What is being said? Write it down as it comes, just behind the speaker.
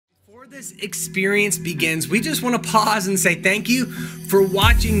this experience begins, we just want to pause and say thank you for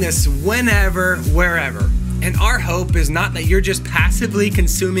watching this whenever, wherever. And our hope is not that you're just passively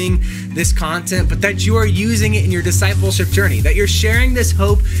consuming this content, but that you are using it in your discipleship journey, that you're sharing this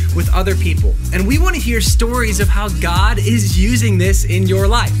hope with other people. And we want to hear stories of how God is using this in your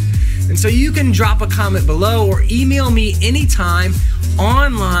life. And so you can drop a comment below or email me anytime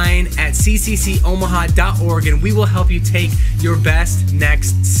online at cccomaha.org, and we will help you take your best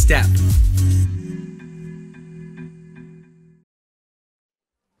next step.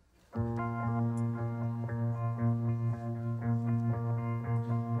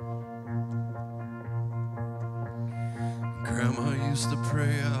 Grandma used to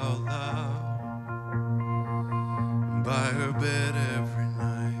pray out loud by her bed every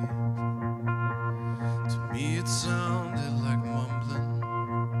night. To me it sounded like mumbling,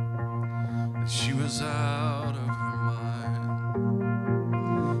 like she was out of her mind.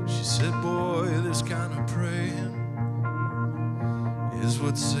 She said, boy, this kind of praying is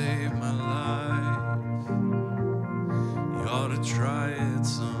what saved my life. You ought to try it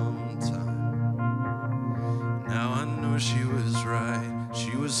sometime. Now I know she was right.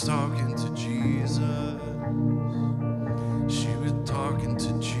 She was talking to Jesus. She was talking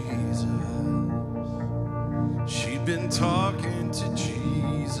to Jesus. She'd been talking to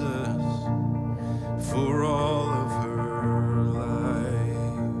Jesus for all of her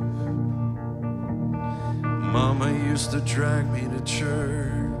life. Mama used to drag me to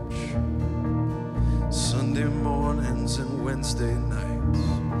church Sunday mornings and Wednesday nights.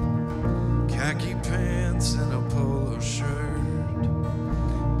 Khaki pants and a polo shirt.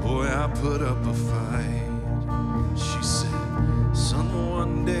 Boy, I put up a fight. She said, son,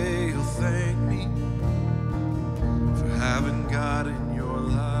 one day you'll thank me for having God in your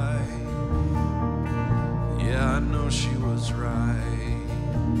life. Yeah, I know she was right.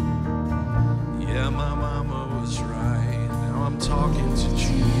 Yeah, my mama was right. Now I'm talking to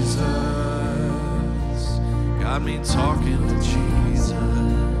Jesus. Got me talking to Jesus.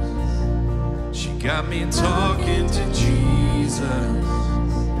 She got me talking to Jesus.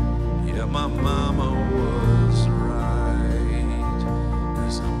 Yeah, my mama was right.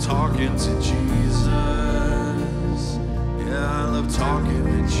 'Cause I'm talking to Jesus. Yeah, I love talking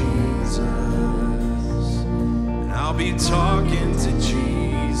to Jesus. And I'll be talking to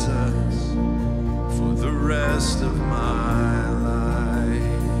Jesus for the rest of my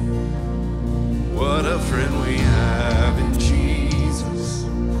life. What a friend we have in Jesus.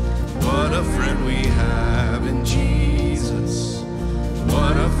 What a friend we have in Jesus.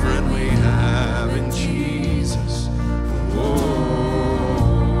 What a friend we have in Jesus. Whoa.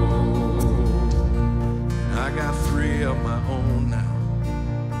 I got 3 of my own now,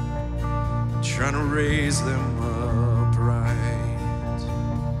 trying to raise them up right.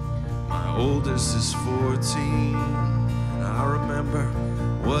 My oldest is 14, and I remember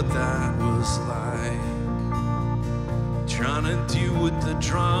what that was like. Trying to deal with the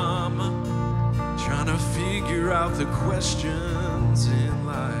drama, trying to figure out the questions in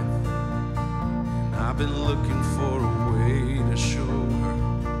life. And I've been looking for a way to show her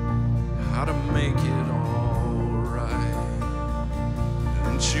how to make it all right.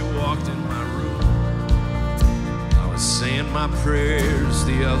 And she walked in my room. I was saying my prayers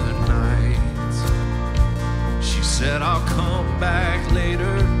the other night. She said, I'll come back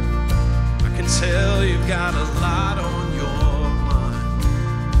later. I can tell you've got a lot on your mind.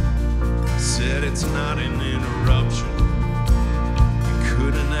 I said, it's not an interruption. You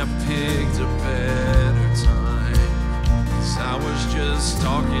couldn't have picked a better time. 'Cause I was just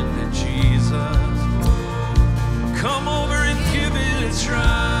talking to Jesus. Come over and give it a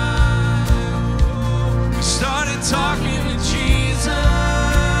try. We started talking to Jesus.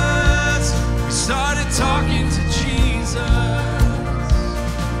 We started talking to Jesus.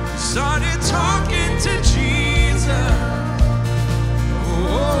 Started talking to Jesus.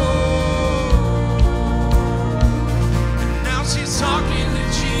 And now she's talking to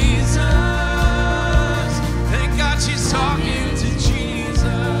Jesus. Thank God she's talking to Jesus.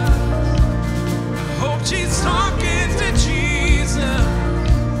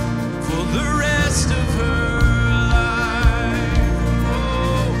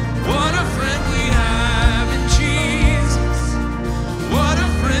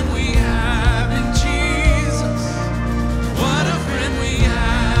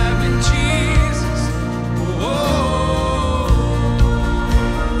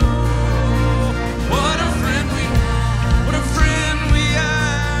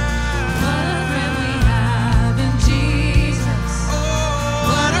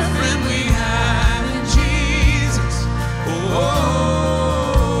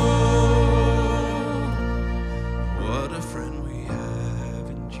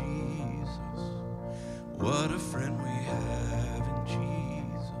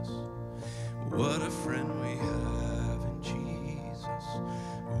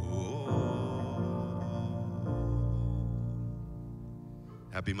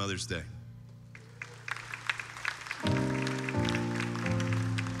 Happy Mother's Day.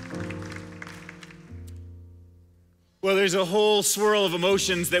 Well, there's a whole swirl of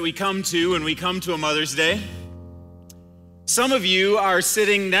emotions that we come to when we come to a Mother's Day. Some of you are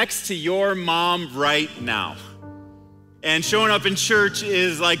sitting next to your mom right now. And showing up in church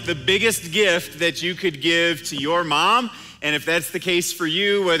is like the biggest gift that you could give to your mom. And if that's the case for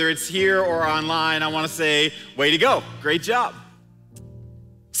you, whether it's here or online, I want to say, way to go. Great job.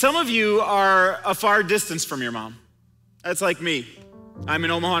 Some of you are a far distance from your mom. That's like me. I'm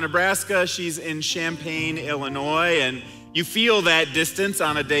in Omaha, Nebraska. She's in Champaign, Illinois. And you feel that distance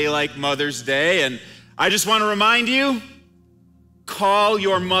on a day like Mother's Day. And I just want to remind you, call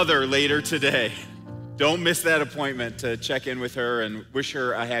your mother later today. Don't miss that appointment to check in with her and wish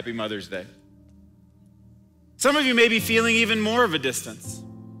her a happy Mother's Day. Some of you may be feeling even more of a distance.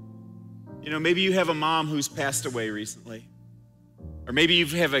 You know, maybe you have a mom who's passed away recently. Or maybe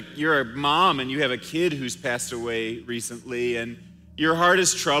you're a mom and you have a kid who's passed away recently, and your heart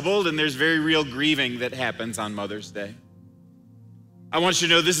is troubled, and there's very real grieving that happens on Mother's Day. I want you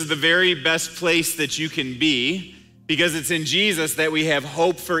to know this is the very best place that you can be, because it's in Jesus that we have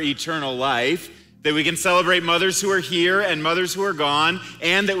hope for eternal life, that we can celebrate mothers who are here and mothers who are gone,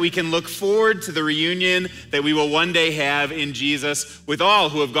 and that we can look forward to the reunion that we will one day have in Jesus with all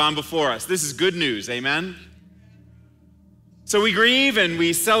who have gone before us. This is good news, amen? So we grieve and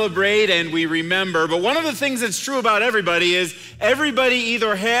we celebrate and we remember, but one of the things that's true about everybody is everybody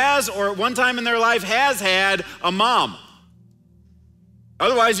either has or at one time in their life has had a mom.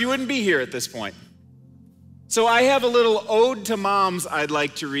 Otherwise, you wouldn't be here at this point. So I have a little ode to moms I'd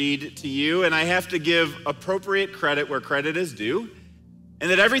like to read to you, and I have to give appropriate credit where credit is due, and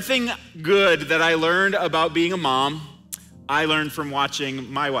that everything good that I learned about being a mom, I learned from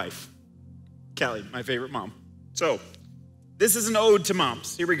watching my wife, Kelly, my favorite mom. So this is an ode to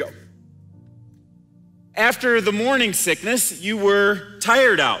moms. Here we go. After the morning sickness, you were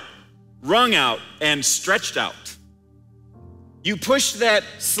tired out, wrung out, and stretched out. You pushed that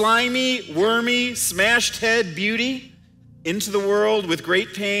slimy, wormy, smashed head beauty into the world with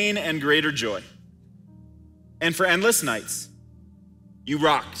great pain and greater joy. And for endless nights, you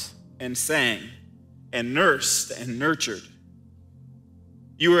rocked and sang and nursed and nurtured.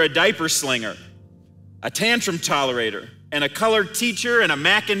 You were a diaper slinger, a tantrum tolerator, and a colored teacher and a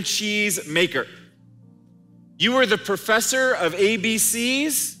mac and cheese maker. You were the professor of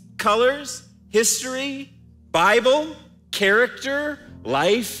ABCs, colors, history, Bible, character,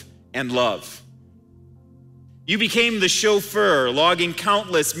 life, and love. You became the chauffeur, logging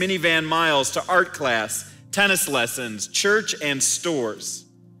countless minivan miles to art class, tennis lessons, church, and stores.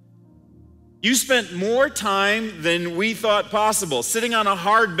 You spent more time than we thought possible, sitting on a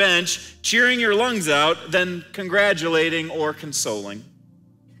hard bench, cheering your lungs out, than congratulating or consoling.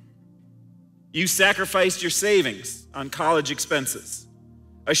 You sacrificed your savings on college expenses,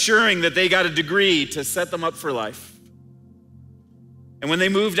 assuring that they got a degree to set them up for life. And when they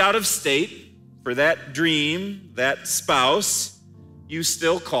moved out of state for that dream, that spouse, you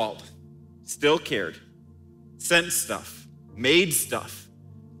still called, still cared, sent stuff, made stuff,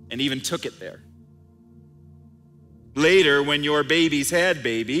 and even took it there. Later, when your babies had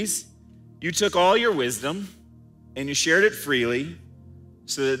babies, you took all your wisdom and you shared it freely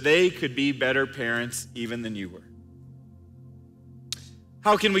so that they could be better parents even than you were.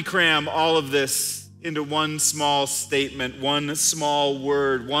 How can we cram all of this into one small statement, one small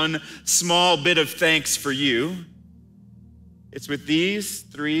word, one small bit of thanks for you? It's with these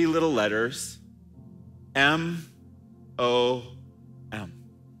three little letters, M-O-M.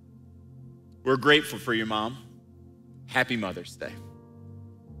 We're grateful for you, Mom. Happy Mother's Day.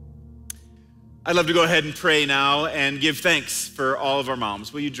 I'd love to go ahead and pray now and give thanks for all of our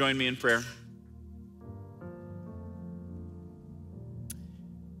moms. Will you join me in prayer?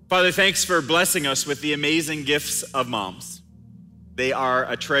 Father, thanks for blessing us with the amazing gifts of moms. They are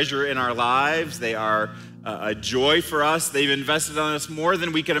a treasure in our lives. They are a joy for us. They've invested on us more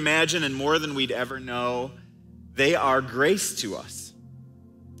than we could imagine and more than we'd ever know. They are grace to us,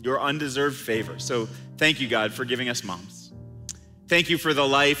 your undeserved favor. So thank you, God, for giving us moms. Thank you for the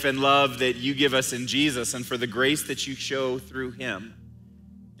life and love that you give us in Jesus and for the grace that you show through him.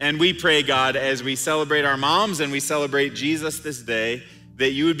 And we pray, God, as we celebrate our moms and we celebrate Jesus this day,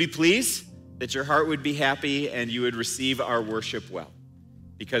 that you would be pleased, that your heart would be happy, and you would receive our worship well.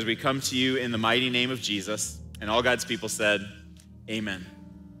 Because we come to you in the mighty name of Jesus. And all God's people said, amen.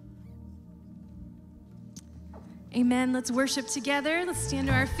 Amen. Let's worship together. Let's stand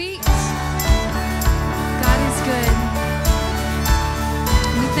to our feet. God is good.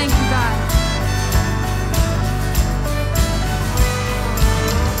 We thank you, God.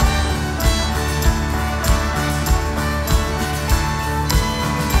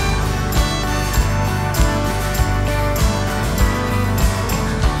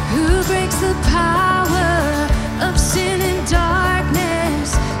 breaks the power of sin and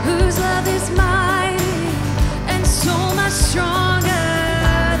darkness, whose love is mighty and so much stronger.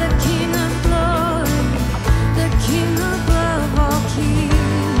 The King of glory, the King above all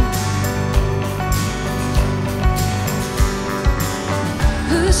kings,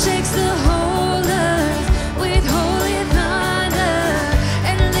 who shakes the whole earth with holy thunder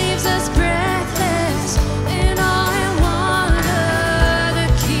and leaves us breathless in awe and wonder. The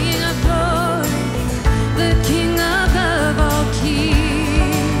King of glory, the King above all kings.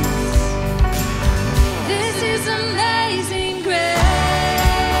 This is amazing grace.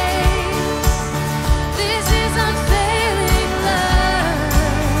 This is unfailing love.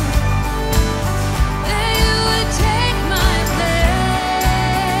 That you would take my place.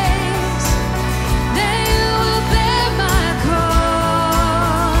 That you will bear my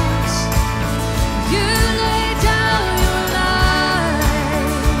cross. You lay down your life.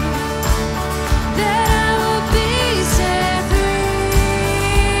 That I will be set free.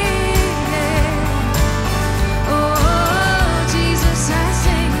 Oh, Jesus, I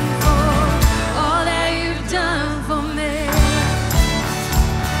sing for all that you've done for me.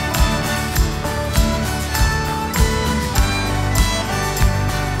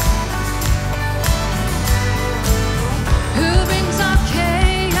 Who brings our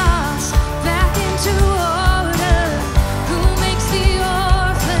chaos back into order? Who makes the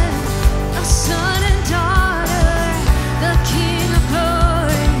orphan a son and daughter? The King of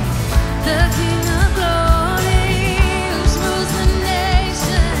glory, the King of glory, who rules the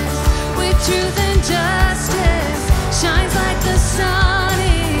nations with truth and justice, shines like the sun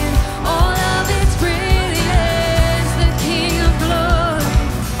in all of its brilliance. The King of glory,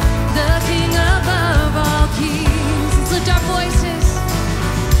 the King above all kings. Let's lift our voices.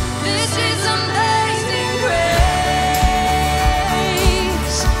 This is amazing grace.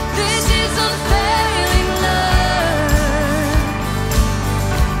 This is unfailing love.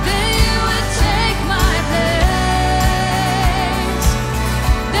 That you would take my place.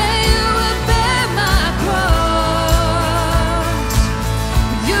 That you would bear my cross.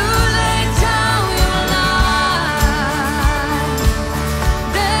 You lay down your life.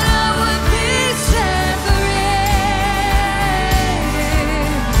 That I would be set free.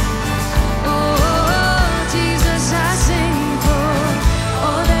 Oh, Jesus, I sing for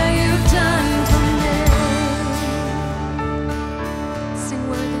all that you've done for me. Sing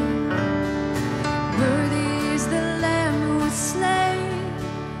worthy. Worthy is the Lamb who was slain.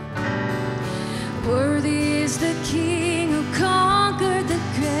 Worthy is the King who conquered the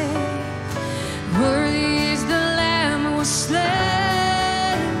grave. Worthy is the Lamb who was slain.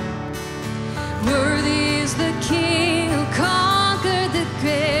 Worthy is the King who conquered the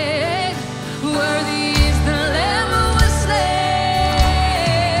grave. Worthy is the Lamb who was slain.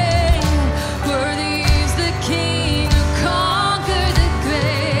 Worthy is the King who conquered the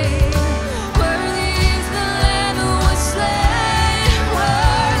grave. Worthy is the Lamb who was slain.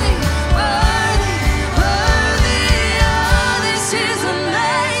 Worthy, worthy, worthy. Oh, this is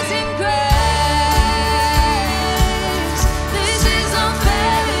amazing grace. This is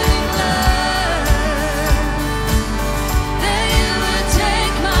unfailing love. That you would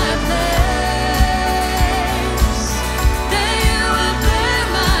take my place. That you would bear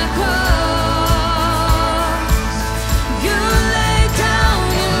my cross. You lay down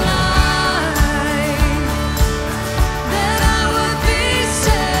your life. That I would be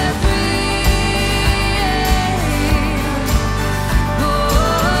set free.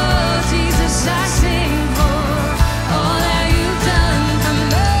 Oh, Jesus, I sing for all that you've done for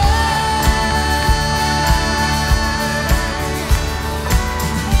me.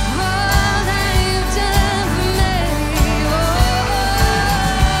 All that you've done for me.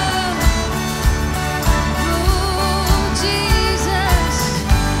 Oh, Jesus,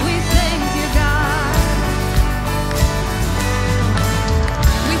 we thank you, God.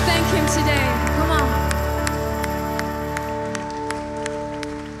 We thank him today. Come on.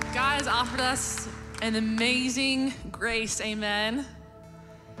 God has offered us an amazing grace, amen.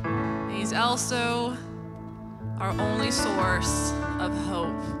 And he's also our only source of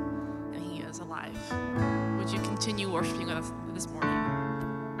hope, and he is alive. Would you continue worshiping with us this morning?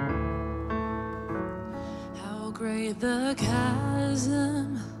 How great the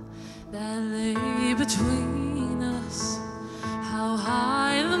chasm that lay between us, how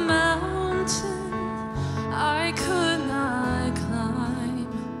high the mountain I could not climb.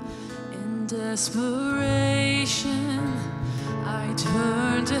 In desperation, I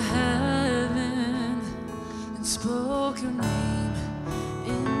turned to heaven and spoke your name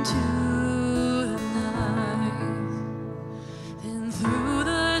into the night. Then through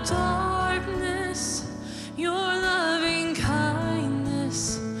the dark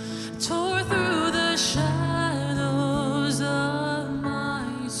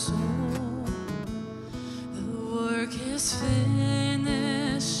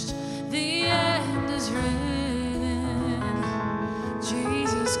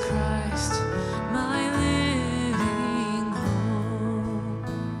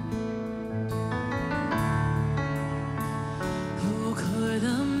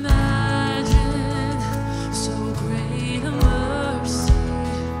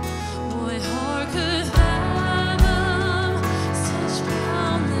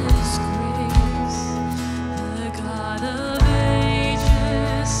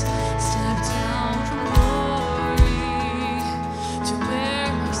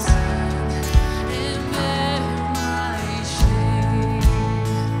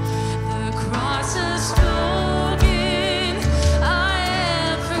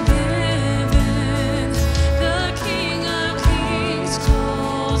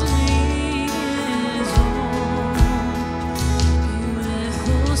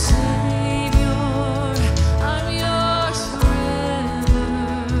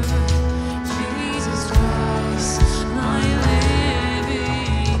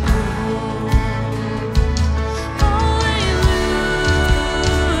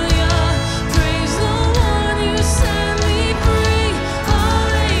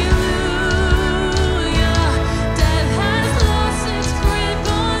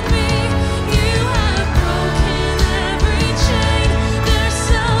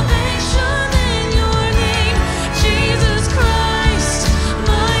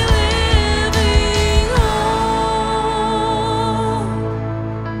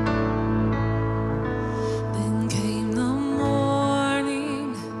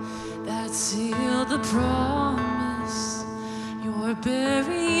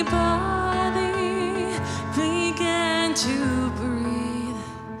very body began to breathe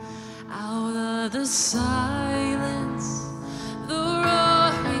out of the silence. The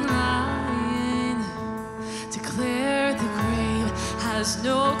roaring lion declared the grave has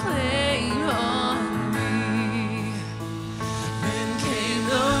no claim on me. Then came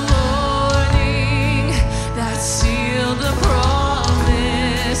the morning that sealed the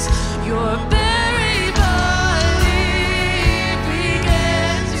promise. Your very body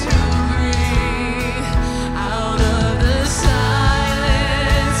began to breathe out of the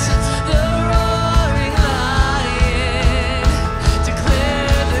silence. The roaring lion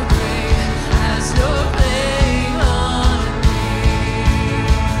declared the grave has no claim on me.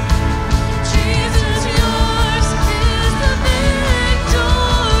 Jesus, yours is the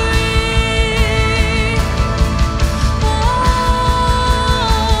victory.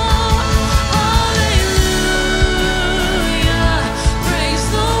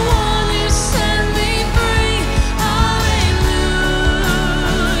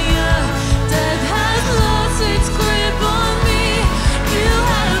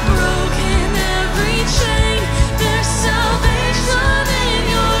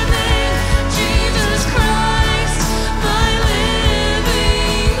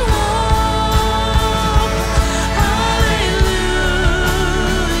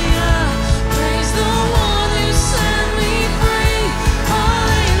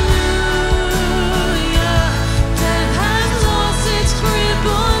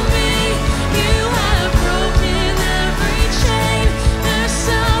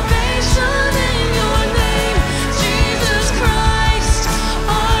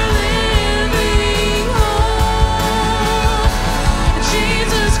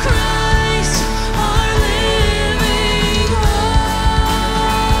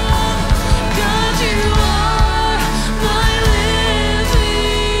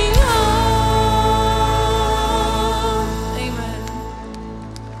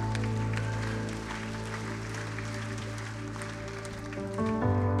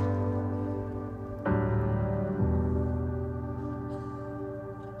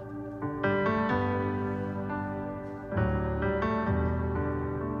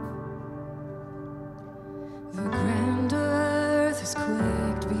 The grand earth has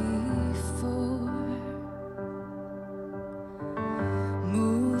quaked before,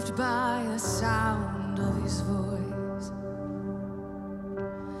 moved by the sound of his voice,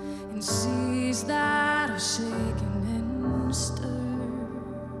 and seas that are shaken and stirred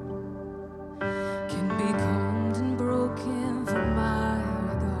can be calmed and broken for my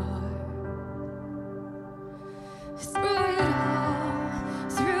regard. Through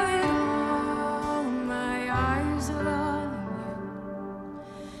it all, my eyes are on you.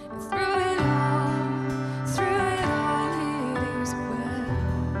 Through it all, it is well.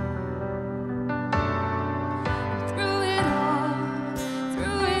 Through it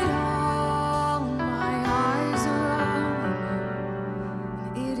all, my eyes are on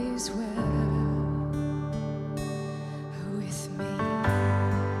you. It is well with me.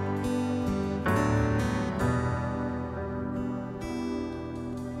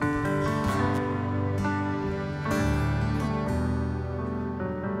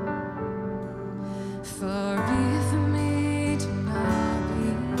 Far be it from me to not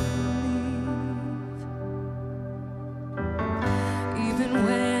believe, even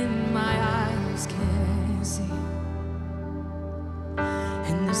when my eyes can't see.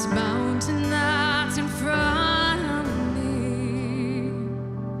 And this mountain that's in front of me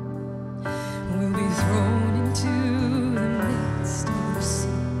will be thrown into the midst of the sea.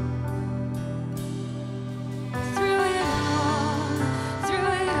 Through it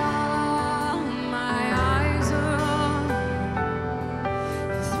all, my eyes are on you.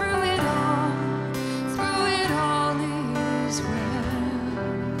 Through it all, it is well.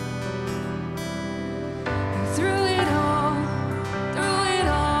 Through it all,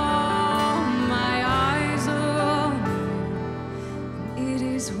 my eyes are on you. It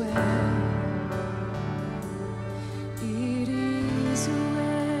is well. It is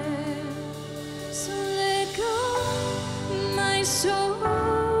well. So let go, my soul,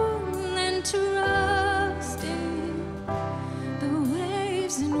 and trust in you. The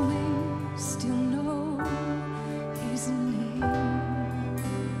waves and winds still know his name.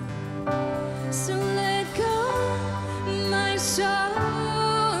 So let go, my soul,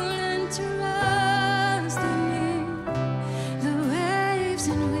 and trust in him. The waves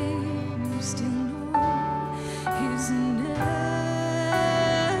and winds still know his name.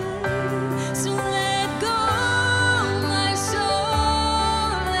 So let go, my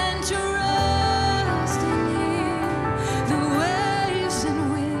soul, and trust in him. The waves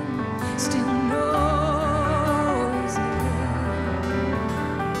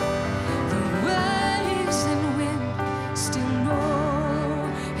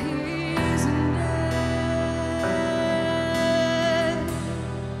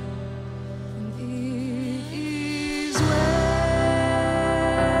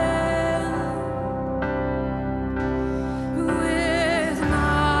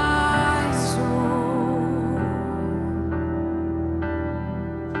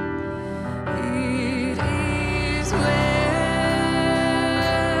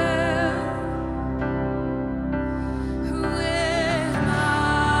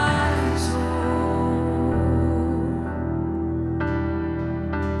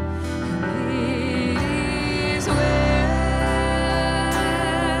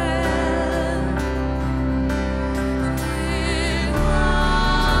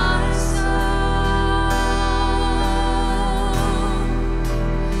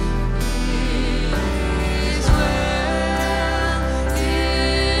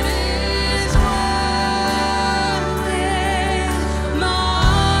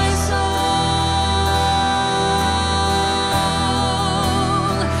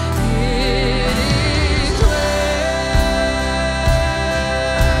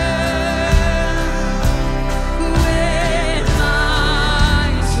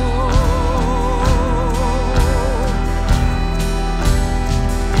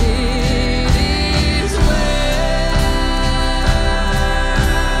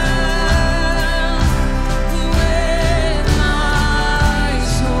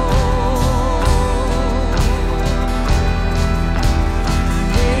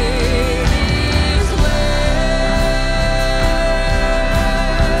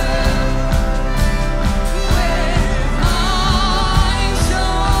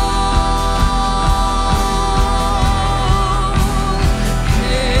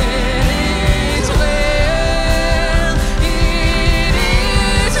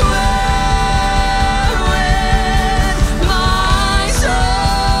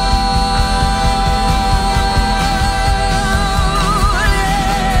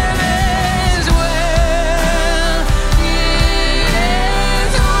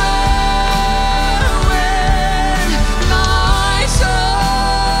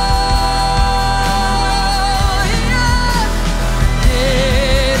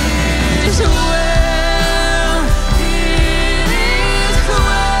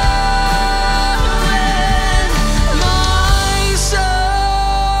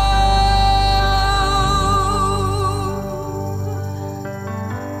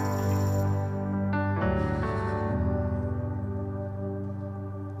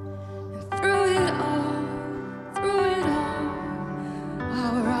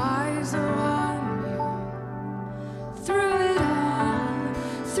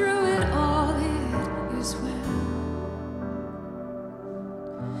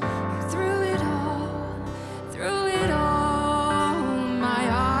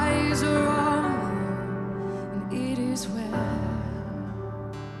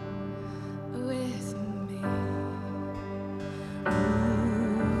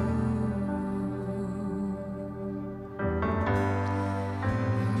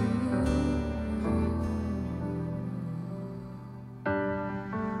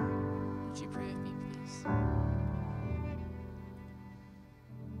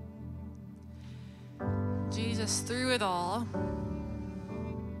Jesus, through it all,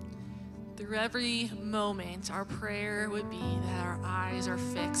 through every moment, our prayer would be that our eyes are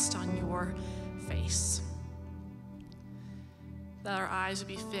fixed on your face. That our eyes would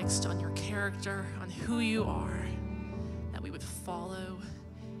be fixed on your character, on who you are, that we would follow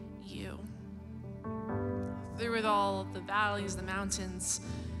you. Through it all, the valleys, the mountains,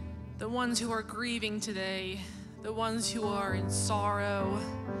 the ones who are grieving today, the ones who are in sorrow,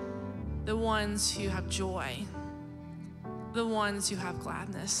 the ones who have joy, the ones who have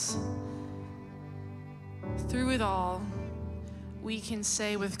gladness. Through it all, we can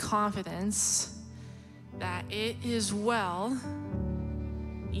say with confidence that it is well,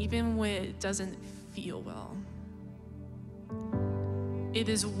 even when it doesn't feel well. It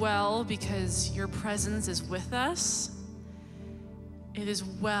is well because your presence is with us. It is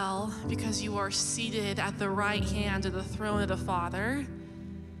well because you are seated at the right hand of the throne of the Father.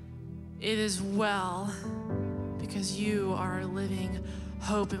 It is well because you are living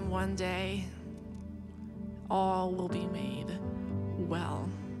hope, and one day all will be made well.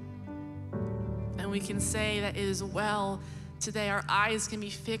 And we can say that it is well today. Our eyes can be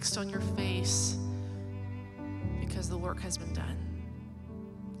fixed on your face because the work has been done.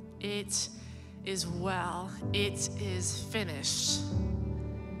 It is well. It is finished.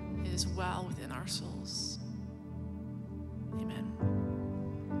 It is well within our souls. Amen.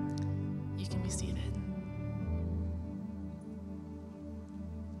 You can be seated.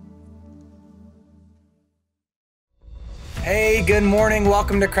 Hey, good morning.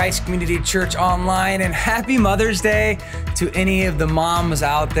 Welcome to Christ Community Church Online, and happy Mother's Day to any of the moms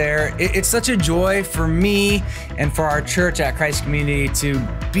out there. It's such a joy for me and for our church at Christ Community to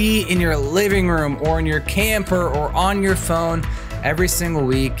be in your living room or in your camper or on your phone every single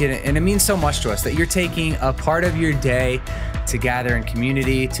week. And it means so much to us that you're taking a part of your day to gather in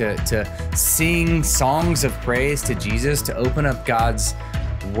community, to sing songs of praise to Jesus, to open up God's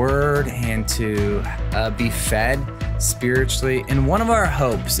word, and to be fed spiritually. And one of our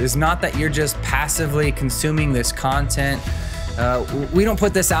hopes is not that you're just passively consuming this content. We don't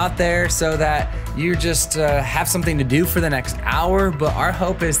put this out there so that you just have something to do for the next hour, but our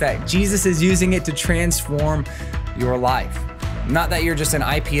hope is that Jesus is using it to transform your life. Not that you're just an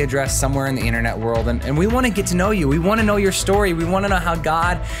IP address somewhere in the internet world. And we want to get to know you. We want to know your story. We want to know how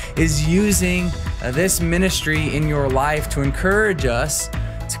God is using this ministry in your life to encourage us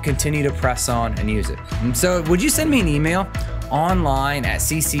to continue to press on and use it. And so would you send me an email online at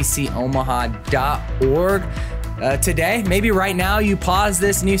cccomaha.org today? Maybe right now you pause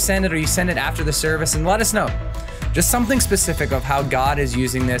this and you send it, or you send it after the service, and let us know just something specific of how God is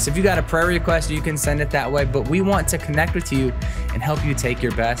using this. If you got a prayer request, you can send it that way, but we want to connect with you and help you take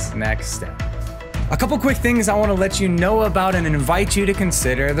your best next step. A couple quick things I want to let you know about and invite you to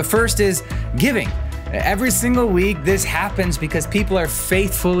consider. The first is giving. Every single week, this happens because people are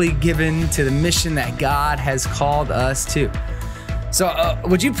faithfully given to the mission that God has called us to. So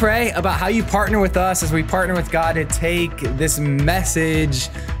would you pray about how you partner with us as we partner with God to take this message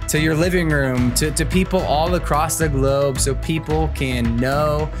to your living room, to people all across the globe, so people can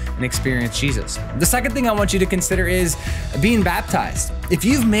know and experience Jesus? The second thing I want you to consider is being baptized. If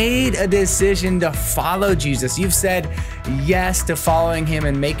you've made a decision to follow Jesus, you've said yes to following him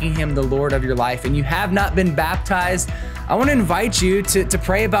and making him the Lord of your life, and you have not been baptized, I want to invite you to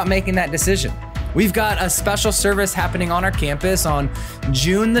pray about making that decision. We've got a special service happening on our campus on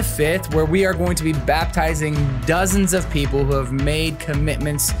June the 5th, where we are going to be baptizing dozens of people who have made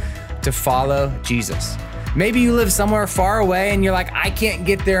commitments to follow Jesus. Maybe you live somewhere far away and you're like, I can't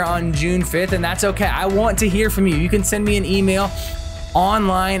get there on June 5th, and that's okay. I want to hear from you. You can send me an email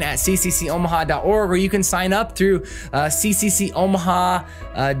online at cccomaha.org, or you can sign up through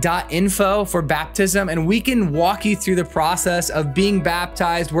cccomaha.info for baptism, and we can walk you through the process of being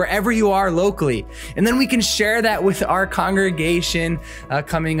baptized wherever you are locally. And then we can share that with our congregation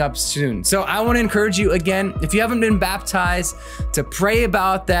coming up soon. So I want to encourage you again, if you haven't been baptized, to pray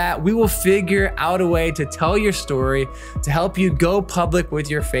about that. We will figure out a way to tell your story, to help you go public with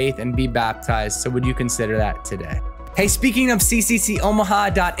your faith and be baptized. So would you consider that today? Hey, speaking of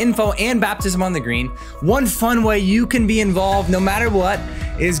cccomaha.info and Baptism on the Green, one fun way you can be involved no matter what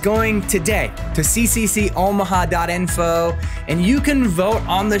is going today to cccomaha.info, and you can vote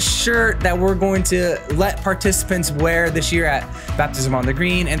on the shirt that we're going to let participants wear this year at Baptism on the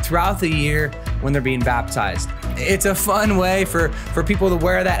Green and throughout the year when they're being baptized. It's a fun way for people to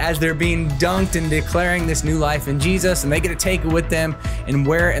wear that as they're being dunked and declaring this new life in Jesus, and they get to take it with them and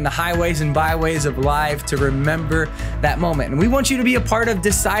wear it in the highways and byways of life to remember that moment. And we want you to be a part of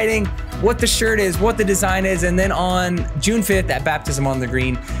deciding what the shirt is, what the design is, and then on June 5th at Baptism on the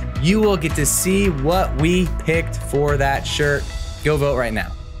Green, you will get to see what we picked for that shirt. Go vote right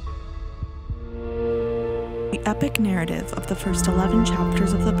now. The epic narrative of the first 11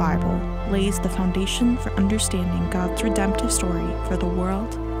 chapters of the Bible lays the foundation for understanding God's redemptive story for the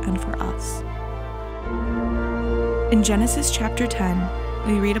world and for us. In Genesis chapter 10,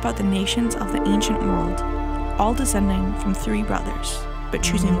 we read about the nations of the ancient world, all descending from 3 brothers, but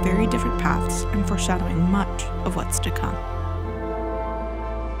choosing very different paths and foreshadowing much of what's to come.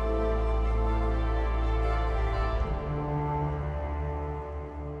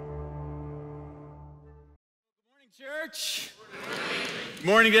 Church. Good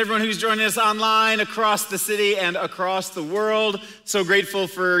morning to everyone who's joining us online, across the city, and across the world. So grateful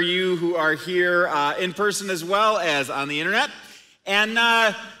for you who are here in person as well as on the internet.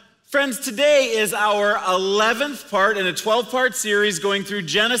 And friends, today is our 11th part in a 12-part series going through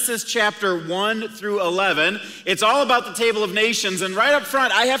Genesis chapter 1 through 11. It's all about the Table of Nations. And right up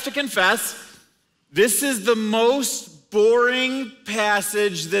front, I have to confess, this is the most boring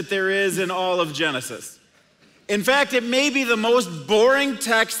passage that there is in all of Genesis. In fact, it may be the most boring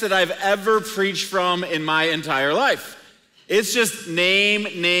text that I've ever preached from in my entire life. It's just name,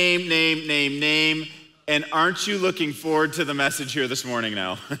 name, name, name, name, and aren't you looking forward to the message here this morning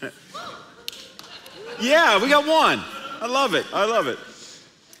now? Yeah, we got one. I love it. I love it.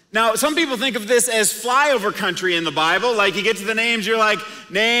 Now, some people think of this as flyover country in the Bible. Like you get to the names, you're like,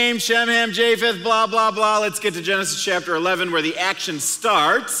 name, Shem, Ham, Japheth, blah, blah, blah. Let's get to Genesis chapter 11 where the action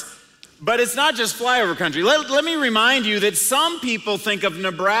starts. But it's not just flyover country. Let me remind you that some people think of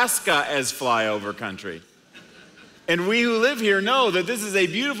Nebraska as flyover country. And we who live here know that this is a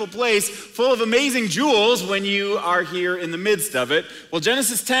beautiful place full of amazing jewels when you are here in the midst of it. Well,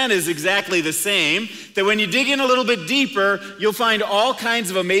 Genesis 10 is exactly the same, that when you dig in a little bit deeper, you'll find all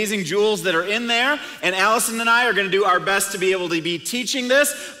kinds of amazing jewels that are in there. And Allison and I are going to do our best to be able to be teaching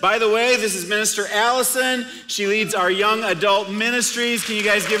this. By the way, this is Minister Allison. She leads our young adult ministries. Can you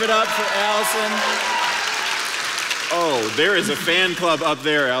guys give it up for Allison? Oh, there is a fan club up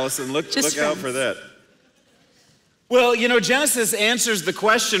there, Allison. Look out for that. Well, you know, Genesis answers the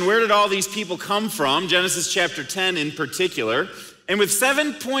question, where did all these people come from? Genesis chapter 10 in particular. And with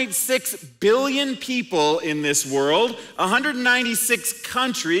 7.6 billion people in this world, 196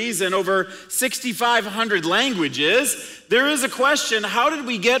 countries, and over 6,500 languages, there is a question, how did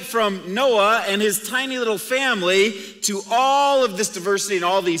we get from Noah and his tiny little family to all of this diversity and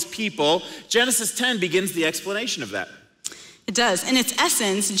all these people? Genesis 10 begins the explanation of that. It does. In its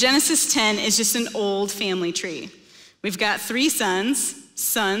essence, Genesis 10 is just an old family tree. We've got 3 sons.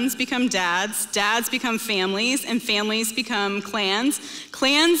 Sons become dads. Dads become families. And families become clans.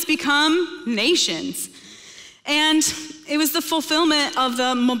 Clans become nations. And it was the fulfillment of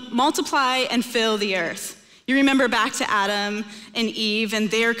the multiply and fill the earth. You remember back to Adam and Eve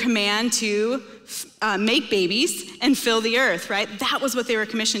and their command to make babies and fill the earth, right? That was what they were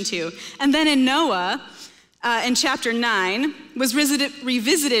commissioned to. And then in Noah, in chapter 9, was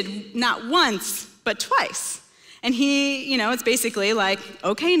revisited not once, but twice. And he, it's basically like,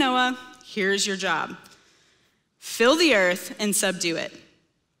 okay, Noah, here's your job. Fill the earth and subdue it.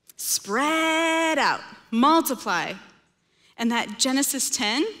 Spread out, multiply. And that Genesis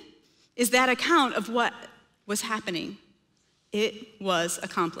 10 is that account of what was happening. It was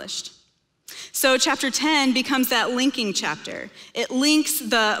accomplished. So chapter 10 becomes that linking chapter. It links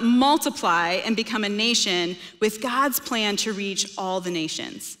the multiply and become a nation with God's plan to reach all the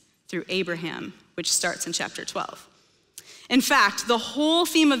nations through Abraham, which starts in chapter 12. In fact, the whole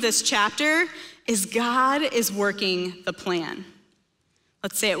theme of this chapter is God is working the plan.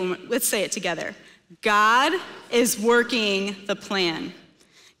 Let's say it together. God is working the plan.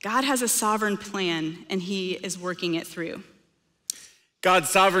 God has a sovereign plan, and he is working it through. God's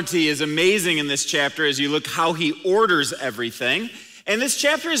sovereignty is amazing in this chapter as you look how he orders everything. And this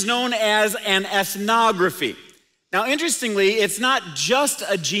chapter is known as an ethnography. Now, interestingly, it's not just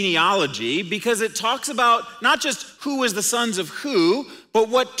a genealogy because it talks about not just who was the sons of who, but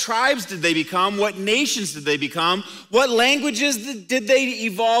what tribes did they become, what nations did they become, what languages did they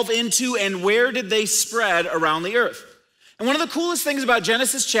evolve into, and where did they spread around the earth. And one of the coolest things about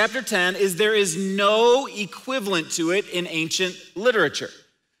Genesis chapter 10 is there is no equivalent to it in ancient literature.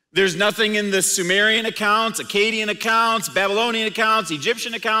 There's nothing in the Sumerian accounts, Akkadian accounts, Babylonian accounts,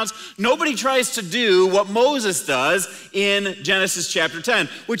 Egyptian accounts. Nobody tries to do what Moses does in Genesis chapter 10,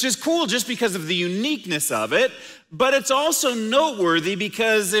 which is cool just because of the uniqueness of it. But it's also noteworthy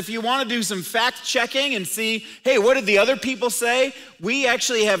because if you want to do some fact checking and see, hey, what did the other people say? We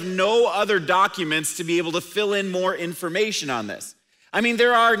actually have no other documents to be able to fill in more information on this. I mean,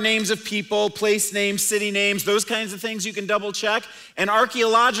 there are names of people, place names, city names, those kinds of things you can double check. And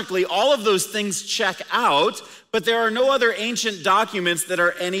archaeologically, all of those things check out, but there are no other ancient documents that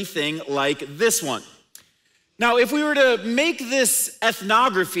are anything like this one. Now, if we were to make this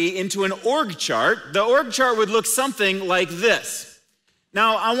ethnography into an org chart, the org chart would look something like this.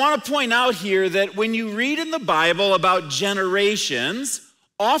 Now, I want to point out here that when you read in the Bible about generations,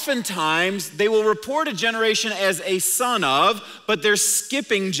 oftentimes they will report a generation as a son of, but they're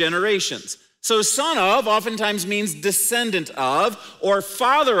skipping generations. So son of oftentimes means descendant of, or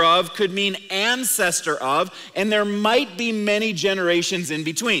father of could mean ancestor of, and there might be many generations in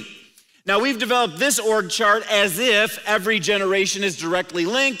between. Now, we've developed this org chart as if every generation is directly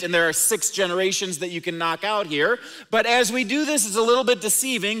linked, and there are 6 generations that you can knock out here. But as we do this, it's a little bit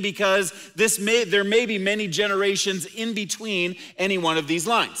deceiving because there may be many generations in between any one of these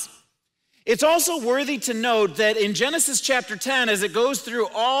lines. It's also worthy to note that in Genesis chapter 10, as it goes through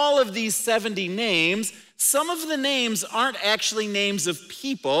all of these 70 names, some of the names aren't actually names of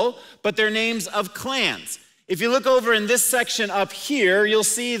people, but they're names of clans. If you look over in this section up here, you'll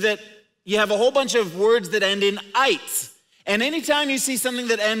see that you have a whole bunch of words that end in ites. And anytime you see something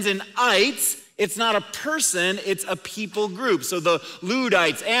that ends in ites, it's not a person, it's a people group. So the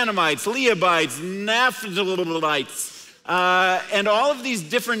Ludites, Anamites, Leobites, Naphtalites, and all of these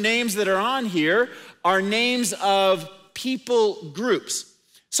different names that are on here are names of people groups.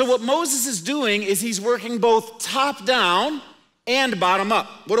 So what Moses is doing is he's working both top down and bottom up.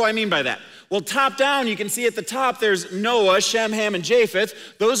 What do I mean by that? Well, top down, you can see at the top, there's Noah, Shem, Ham, and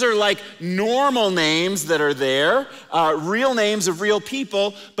Japheth. Those are like normal names that are there, real names of real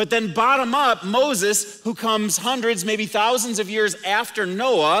people. But then bottom up, Moses, who comes hundreds, maybe thousands of years after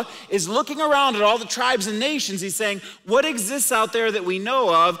Noah, is looking around at all the tribes and nations. He's saying, what exists out there that we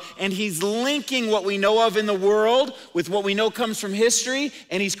know of? And he's linking what we know of in the world with what we know comes from history,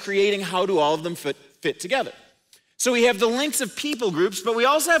 and he's creating how do all of them fit together. So we have the links of people groups, but we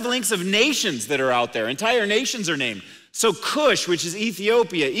also have links of nations that are out there. Entire nations are named. So Cush, which is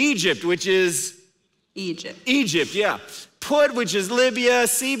Ethiopia. Egypt, which is? Egypt, yeah. Put, which is Libya.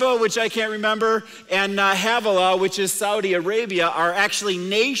 Seba, which I can't remember. And Havilah, which is Saudi Arabia, are actually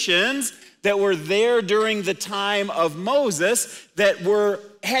nations that were there during the time of Moses that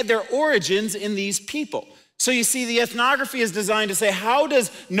had their origins in these people. So you see, the ethnography is designed to say, how does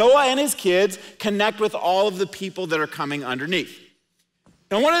Noah and his kids connect with all of the people that are coming underneath?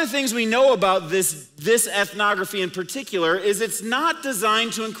 Now, one of the things we know about this ethnography in particular is it's not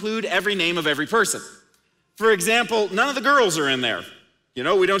designed to include every name of every person. For example, none of the girls are in there. You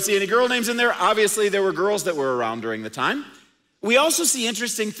know, we don't see any girl names in there. Obviously, there were girls that were around during the time. We also see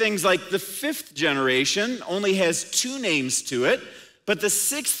interesting things like the 5th generation only has 2 names to it. But the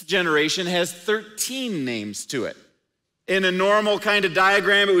 6th generation has 13 names to it. In a normal kind of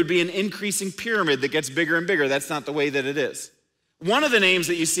diagram, it would be an increasing pyramid that gets bigger and bigger. That's not the way that it is. One of the names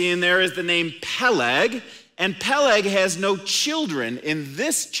that you see in there is the name Peleg, and Peleg has no children in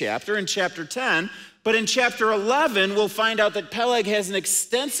this chapter, in chapter 10, but in chapter 11, we'll find out that Peleg has an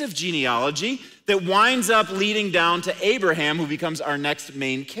extensive genealogy that winds up leading down to Abraham, who becomes our next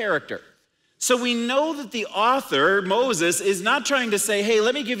main character. So we know that the author, Moses, is not trying to say, hey,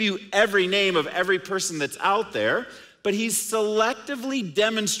 let me give you every name of every person that's out there, but he's selectively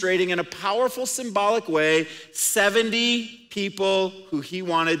demonstrating in a powerful symbolic way 70 people who he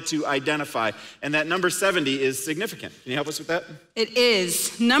wanted to identify. And that number 70 is significant. Can you help us with that? It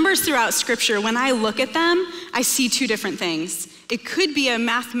is. Numbers throughout Scripture, when I look at them, I see 2 different things. It could be a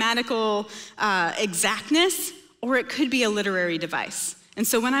mathematical exactness, or it could be a literary device. And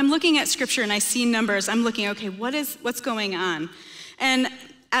so when I'm looking at Scripture and I see numbers, I'm looking, okay, what's going on? And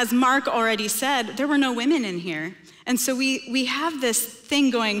as Mark already said, there were no women in here. And so we have this thing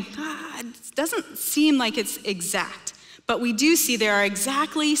going, it doesn't seem like it's exact. But we do see there are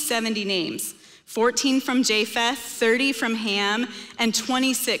exactly 70 names, 14 from Japheth, 30 from Ham, and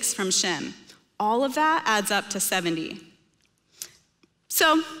 26 from Shem. All of that adds up to 70.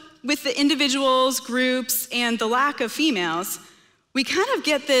 So with the individuals, groups, and the lack of females, we kind of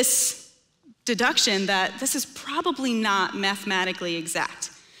get this deduction that this is probably not mathematically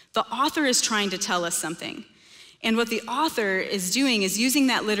exact. The author is trying to tell us something. And what the author is doing is using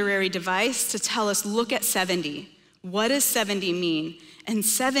that literary device to tell us, look at 70. What does 70 mean? And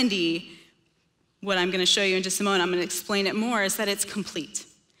 70, what I'm going to show you in just a moment, I'm going to explain it more, is that it's complete.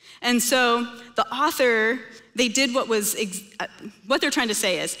 And so the author, they did what they're trying to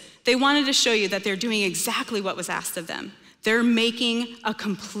say is, they wanted to show you that they're doing exactly what was asked of them. They're making a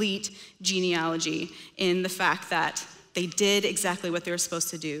complete genealogy in the fact that they did exactly what they were supposed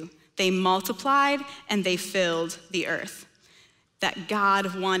to do. They multiplied and they filled the earth. that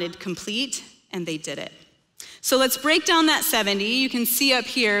God wanted complete, and they did it. So let's break down that 70. You can see up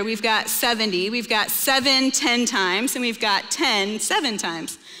here, we've got 70. We've got 7 10 times, and we've got 10 7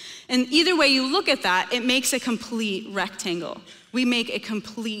 times. And either way you look at that, it makes a complete rectangle. We make a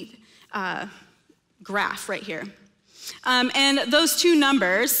complete graph right here. And those two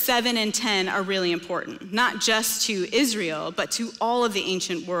numbers, 7 and 10, are really important, not just to Israel, but to all of the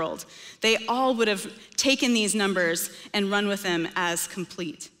ancient world. They all would have taken these numbers and run with them as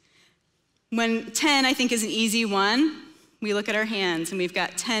complete. When 10, I think, is an easy one, we look at our hands and we've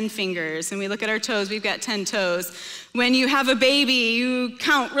got 10 fingers, and we look at our toes, we've got 10 toes. When you have a baby, you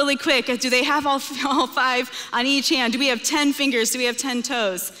count really quick. Do they have all 5 on each hand? Do we have 10 fingers? Do we have 10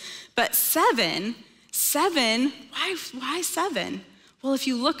 toes? But 7, why 7? Well, if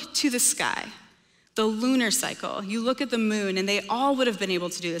you look to the sky, the lunar cycle, you look at the moon, and they all would have been able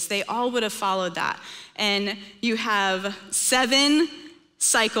to do this. They all would have followed that. And you have 7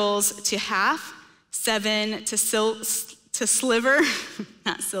 cycles to half, 7 to sliver,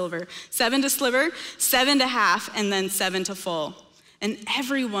 not silver, 7 to sliver, 7 to half, and then 7 to full. And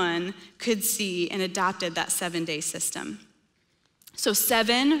everyone could see and adopted that 7-day system. So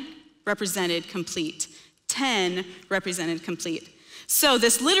 7 represented complete. 10 represented complete. So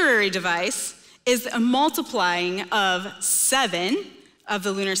this literary device is a multiplying of 7 of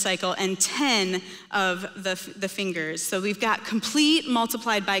the lunar cycle and 10 of the fingers. So we've got complete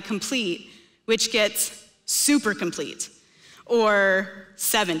multiplied by complete, which gets super complete, or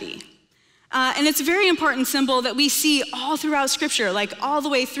 70. And it's a very important symbol that we see all throughout Scripture, like all the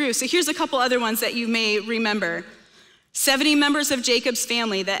way through. So here's a couple other ones that you may remember. 70 members of Jacob's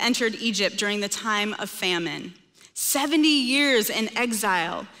family that entered Egypt during the time of famine. 70 years in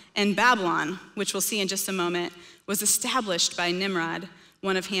exile, and Babylon, which we'll see in just a moment, was established by Nimrod,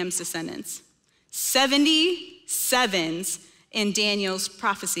 one of Ham's descendants. 70 sevens in Daniel's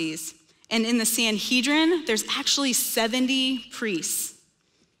prophecies. And in the Sanhedrin, there's actually 70 priests.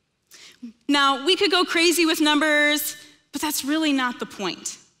 Now, we could go crazy with numbers, but that's really not the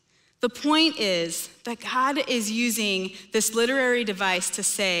point. The point is that God is using this literary device to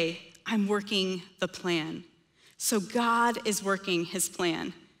say, I'm working the plan. So God is working his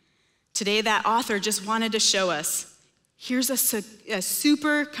plan. Today, that author just wanted to show us, here's a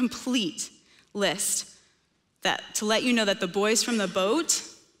super complete list to let you know that the boys from the boat,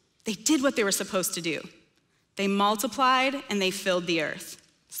 they did what they were supposed to do. They multiplied and they filled the earth.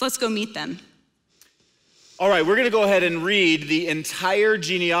 So let's go meet them. All right, we're going to go ahead and read the entire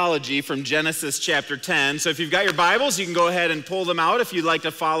genealogy from Genesis chapter 10. So if you've got your Bibles, you can go ahead and pull them out if you'd like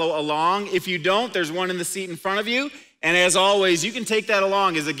to follow along. If you don't, there's one in the seat in front of you. And as always, you can take that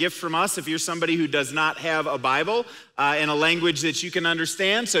along as a gift from us if you're somebody who does not have a Bible in a language that you can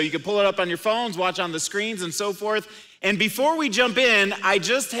understand. So you can pull it up on your phones, watch on the screens, and so forth. And before we jump in, I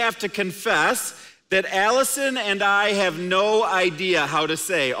just have to confess that Allison and I have no idea how to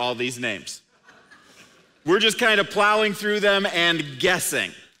say all these names. We're just kind of plowing through them and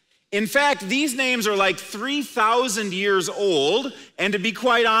guessing. In fact, these names are like 3,000 years old, and to be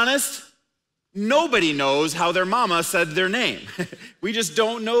quite honest, nobody knows how their mama said their name. We just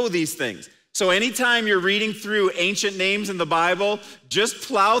don't know these things. So anytime you're reading through ancient names in the Bible, just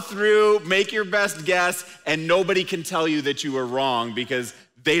plow through, make your best guess, and nobody can tell you that you were wrong because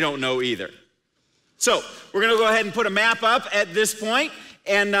they don't know either. So we're going to go ahead and put a map up at this point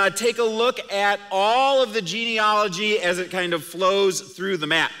and take a look at all of the genealogy as it kind of flows through the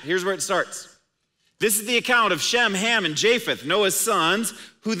map. Here's where it starts. This is the account of Shem, Ham, and Japheth, Noah's sons,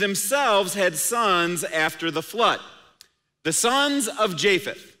 who themselves had sons after the flood. The sons of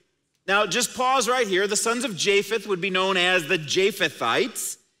Japheth. Now, just pause right here. The sons of Japheth would be known as the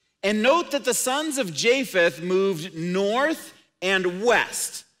Japhethites. And note that the sons of Japheth moved north and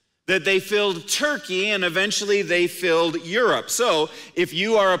west, that they filled Turkey and eventually they filled Europe. So if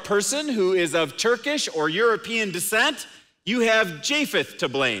you are a person who is of Turkish or European descent, you have Japheth to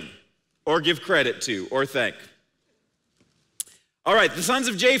blame or give credit to or thank. All right, the sons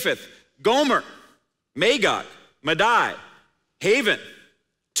of Japheth: Gomer, Magog, Madai, Haven,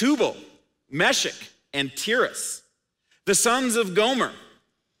 Tubal, Meshech, and Tiras. The sons of Gomer: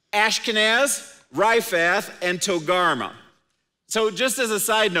 Ashkenaz, Riphath, and Togarmah. So just as a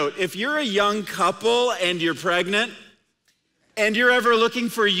side note, if you're a young couple and you're pregnant and you're ever looking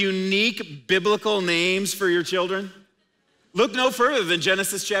for unique biblical names for your children, look no further than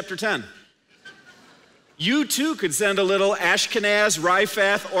Genesis chapter 10. You too could send a little Ashkenaz,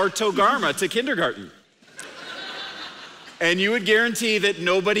 Riphath, or Togarmah to kindergarten. And you would guarantee that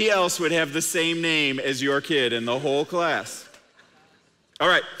nobody else would have the same name as your kid in the whole class. All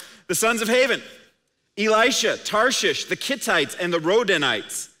right, the sons of Haven: Elisha, Tarshish, the Kittites, and the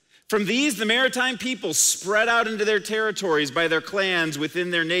Rodanites. From these, the maritime peoples spread out into their territories by their clans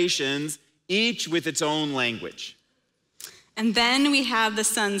within their nations, each with its own language. And then we have the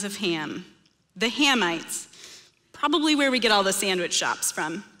sons of Ham, the Hamites, probably where we get all the sandwich shops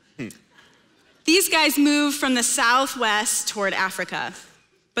from. These guys move from the southwest toward Africa,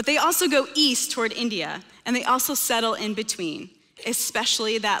 but they also go east toward India, and they also settle in between,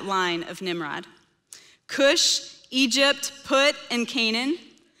 especially that line of Nimrod. Cush, Egypt, Put, and Canaan,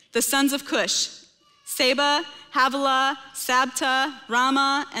 the sons of Cush, Seba, Havilah, Sabta,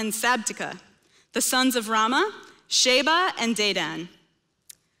 Rama, and Sabtika. The sons of Rama, Sheba, and Dedan.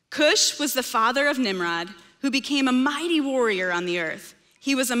 Cush was the father of Nimrod, who became a mighty warrior on the earth.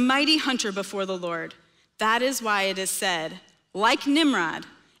 He was a mighty hunter before the Lord. That is why it is said, like Nimrod,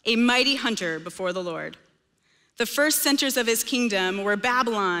 a mighty hunter before the Lord. The first centers of his kingdom were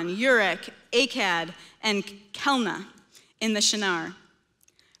Babylon, Uruk, Akkad, and Kelna in the Shinar.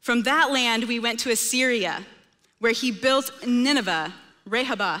 From that land, we went to Assyria, where he built Nineveh,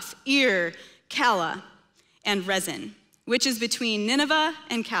 Rehoboth, Ir, Calah, and Rezin, which is between Nineveh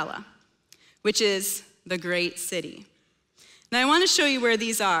and Calah, which is the great city. Now, I want to show you where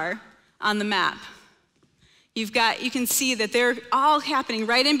these are on the map. You can see that they're all happening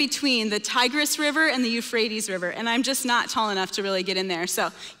right in between the Tigris River and the Euphrates River, and I'm just not tall enough to really get in there, so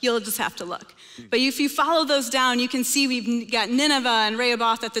you'll just have to look. But if you follow those down, you can see we've got Nineveh and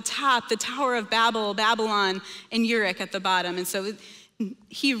Rehoboth at the top, the Tower of Babel, Babylon, and Uruk at the bottom, and so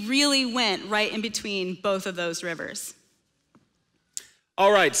he really went right in between both of those rivers.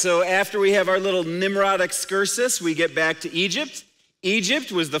 All right, so after we have our little Nimrod excursus, we get back to Egypt.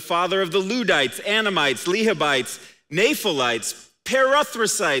 Egypt was the father of the Ludites, Anamites, Lehabites, Naphalites,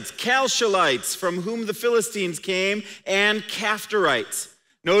 Peruthrites, Calshalites, from whom the Philistines came, and Caphtorites.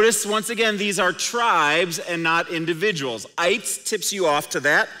 Notice, once again, these are tribes and not individuals. Ites tips you off to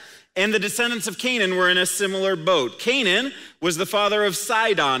that. And the descendants of Canaan were in a similar boat. Canaan was the father of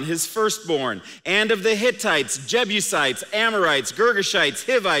Sidon, his firstborn, and of the Hittites, Jebusites, Amorites, Girgashites,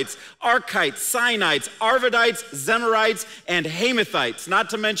 Hivites, Archites, Sinites, Arvadites, Zemarites, and Hamathites, not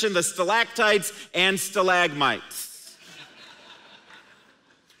to mention the stalactites and stalagmites.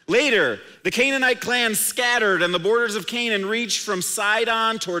 Later, the Canaanite clans scattered, and the borders of Canaan reached from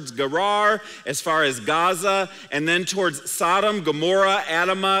Sidon towards Gerar, as far as Gaza, and then towards Sodom, Gomorrah,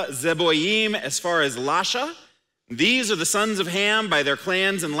 Admah, Zeboim, as far as Lasha. These are the sons of Ham by their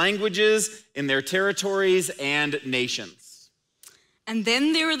clans and languages, in their territories and nations. And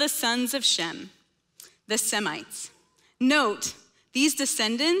then there were the sons of Shem, the Semites. Note, these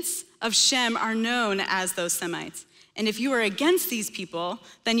descendants of Shem are known as those Semites. And if you are against these people,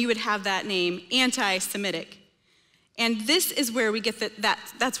 then you would have that name, anti-Semitic. And this is where we get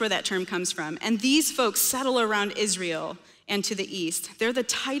that's where that term comes from. And these folks settle around Israel and to the east. They're the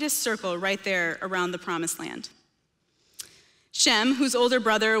tightest circle right there around the Promised Land. Shem, whose older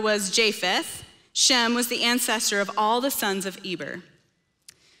brother was Japheth, Shem was the ancestor of all the sons of Eber.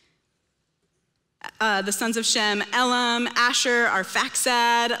 The sons of Shem, Elam, Asher,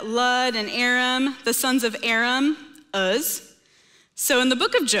 Arphaxad, Lud, and Aram. The sons of Aram, Uz. So in the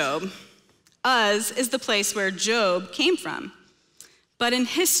book of Job, Uz is the place where Job came from. But in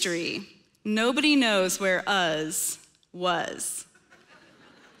history, nobody knows where Uz was.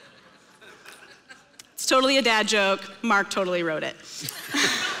 It's totally a dad joke. Mark totally wrote it.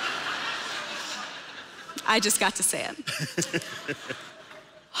 I just got to say it.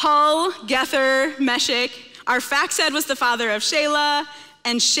 Hul, Gether, Meshech. Arphaxad was the father of Shelah,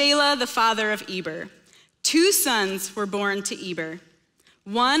 and Shelah the father of Eber. 2 sons were born to Eber.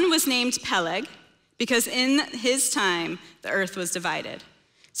 One was named Peleg, because in his time, the earth was divided.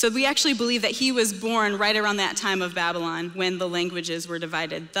 So we actually believe that he was born right around that time of Babylon when the languages were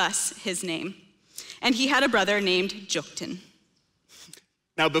divided, thus his name. And he had a brother named Joktan.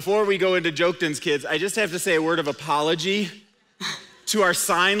 Now, before we go into Joktan's kids, I just have to say a word of apology to our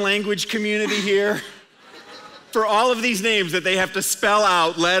sign language community here for all of these names that they have to spell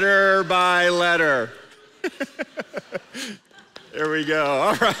out letter by letter. There we go.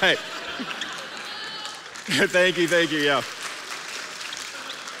 All right. Thank you, yeah.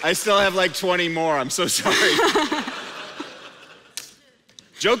 I still have like 20 more. I'm so sorry.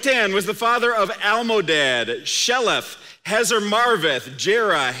 Joktan was the father of Almodad, Sheleph, Hazar-Marveth,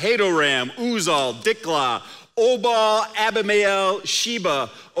 Jerah, Hadoram, Uzal, Diklah, Obal, Abimael,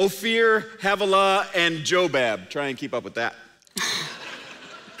 Sheba, Ophir, Havilah, and Jobab. Try and keep up with that.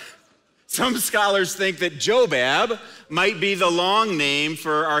 Some scholars think that Jobab might be the long name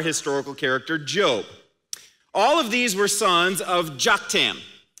for our historical character Job. All of these were sons of Joktan.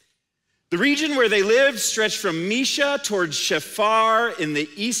 The region where they lived stretched from Mesha towards Shephar in the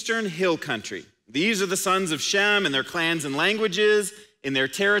eastern hill country. These are the sons of Shem and their clans and languages, in their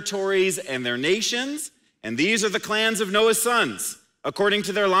territories and their nations. And these are the clans of Noah's sons, according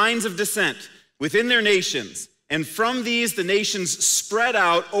to their lines of descent, within their nations. And from these, the nations spread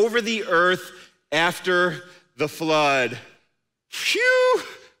out over the earth after the flood. Phew!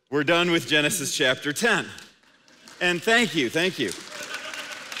 We're done with Genesis chapter 10. And thank you.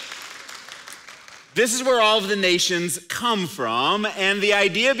 This is where all of the nations come from, and the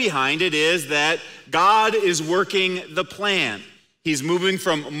idea behind it is that God is working the plan. He's moving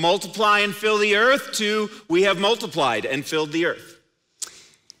from multiply and fill the earth to we have multiplied and filled the earth.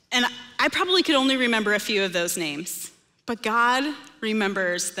 And I probably could only remember a few of those names, but God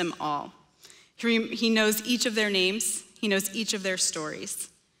remembers them all. He knows each of their names. He knows each of their stories.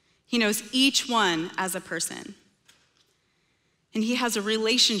 He knows each one as a person. And he has a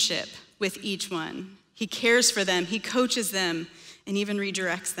relationship with each one. He cares for them, he coaches them, and even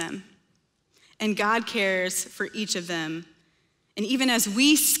redirects them. And God cares for each of them. And even as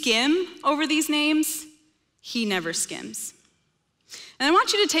we skim over these names, he never skims. And I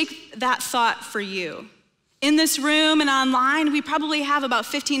want you to take that thought for you. In this room and online, we probably have about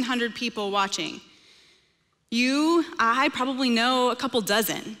 1,500 people watching. I probably know a couple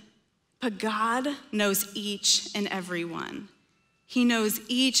dozen, but God knows each and every one. He knows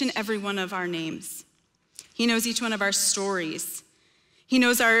each and every one of our names. He knows each one of our stories. He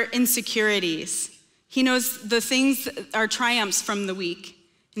knows our insecurities. He knows the things, our triumphs from the week,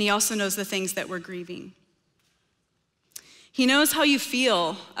 and he also knows the things that we're grieving. He knows how you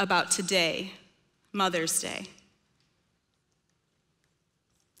feel about today, Mother's Day.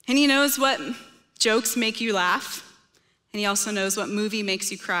 And he knows what jokes make you laugh, and he also knows what movie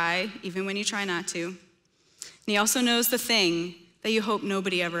makes you cry, even when you try not to. And he also knows the thing that you hope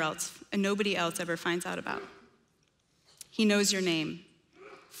nobody else ever finds out about. He knows your name,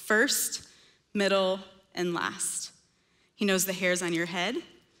 first, middle, and last. He knows the hairs on your head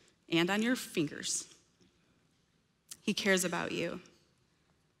and on your fingers. He cares about you.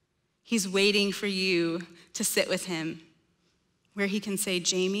 He's waiting for you to sit with him, where he can say,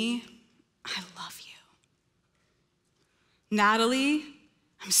 Jamie, I love you. Natalie,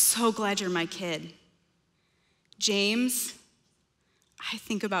 I'm so glad you're my kid. James, I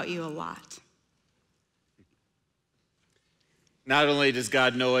think about you a lot. Not only does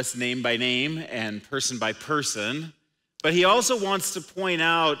God know us name by name and person by person, but he also wants to point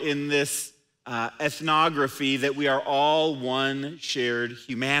out in this ethnography that we are all one shared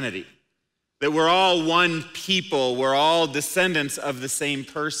humanity, that we're all one people, we're all descendants of the same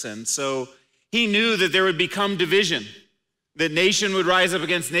person. So he knew that there would become division, that nation would rise up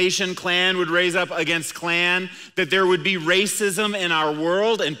against nation, clan would raise up against clan, that there would be racism in our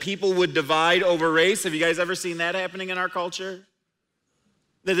world and people would divide over race. Have you guys ever seen that happening in our culture?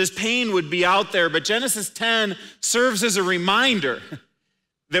 That this pain would be out there, but Genesis 10 serves as a reminder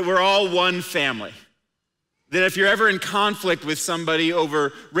that we're all one family. That if you're ever in conflict with somebody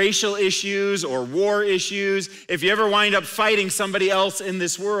over racial issues or war issues, if you ever wind up fighting somebody else in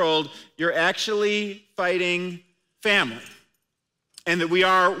this world, you're actually fighting family. And that we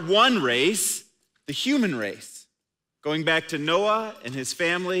are one race, the human race, going back to Noah and his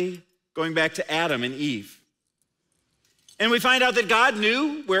family, going back to Adam and Eve. And we find out that God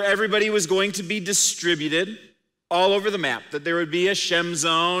knew where everybody was going to be distributed all over the map, that there would be a Shem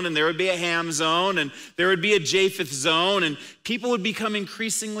zone, and there would be a Ham zone, and there would be a Japheth zone, and people would become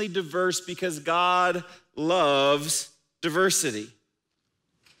increasingly diverse because God loves diversity.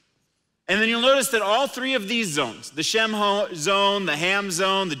 And then you'll notice that all three of these zones, the Shem zone, the Ham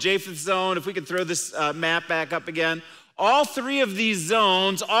zone, the Japheth zone, if we could throw this map back up again, all three of these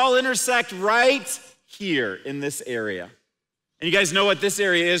zones all intersect right here in this area. And you guys know what this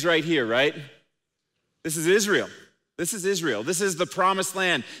area is right here, right? This is Israel. This is Israel. This is the promised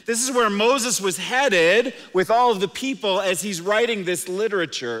land. This is where Moses was headed with all of the people as he's writing this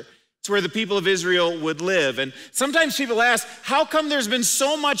literature. It's where the people of Israel would live. And sometimes people ask, how come there's been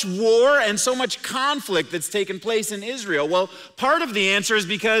so much war and so much conflict that's taken place in Israel? Well, part of the answer is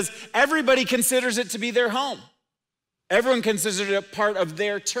because everybody considers it to be their home. Everyone considers it a part of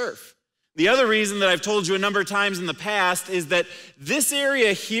their turf. The other reason that I've told you a number of times in the past is that this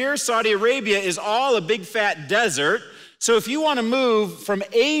area here, Saudi Arabia, is all a big fat desert. So if you want to move from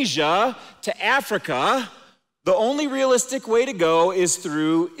Asia to Africa, the only realistic way to go is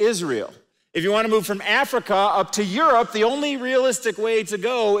through Israel. If you want to move from Africa up to Europe, the only realistic way to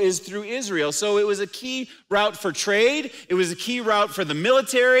go is through Israel. So it was a key route for trade. It was a key route for the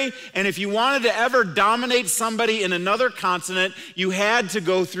military. And if you wanted to ever dominate somebody in another continent, you had to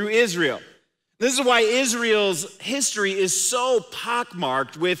go through Israel. This is why Israel's history is so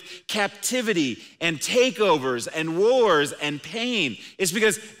pockmarked with captivity and takeovers and wars and pain. It's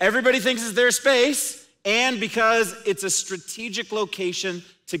because everybody thinks it's their space and because it's a strategic location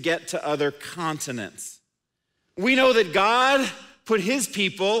to get to other continents. We know that God put his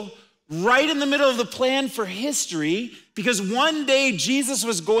people right in the middle of the plan for history because one day Jesus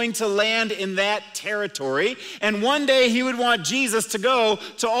was going to land in that territory, and one day he would want Jesus to go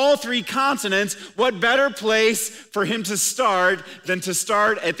to all three continents. What better place for him to start than to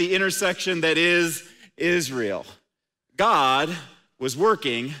start at the intersection that is Israel? God was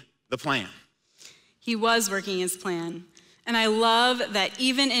working the plan. He was working his plan. And I love that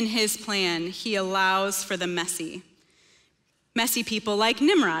even in his plan, he allows for the messy people like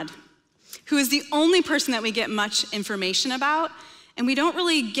Nimrod, who is the only person that we get much information about, and we don't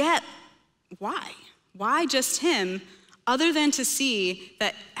really get why. Why just him, other than to see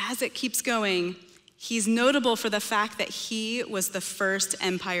that as it keeps going, he's notable for the fact that he was the first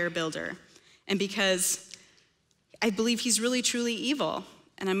empire builder, and because I believe he's really, truly evil,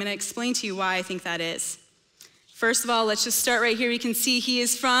 and I'm gonna explain to you why I think that is. First of all, let's just start right here. You can see he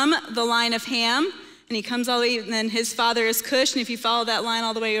is from the line of Ham, and he comes all the way, and then his father is Cush, and if you follow that line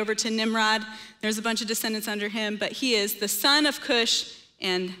all the way over to Nimrod, there's a bunch of descendants under him, but he is the son of Cush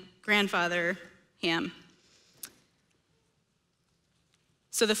and grandfather Ham.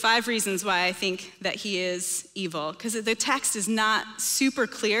 So the 5 reasons why I think that he is evil, because the text is not super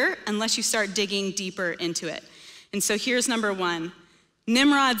clear unless you start digging deeper into it. And so here's number 1.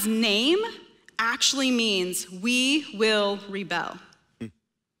 Nimrod's name actually means we will rebel.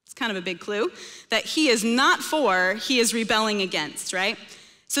 It's kind of a big clue that he is not for, he is rebelling against, right?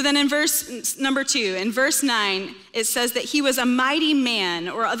 So then in verse number 2, in verse 9, it says that he was a mighty man,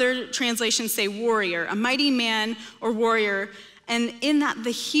 or other translations say warrior, a mighty man or warrior. And in that, the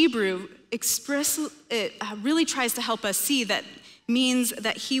Hebrew really tries to help us see that means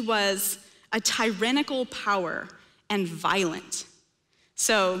that he was a tyrannical power and violent.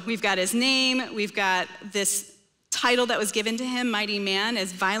 So we've got his name, we've got this title that was given to him, mighty man,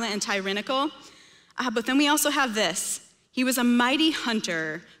 as violent and tyrannical. But then we also have this. He was a mighty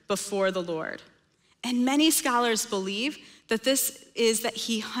hunter before the Lord. And many scholars believe that this is that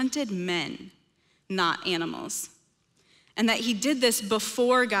he hunted men, not animals. And that he did this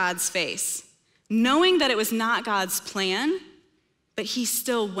before God's face, knowing that it was not God's plan, but he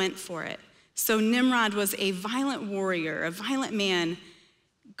still went for it. So Nimrod was a violent warrior, a violent man,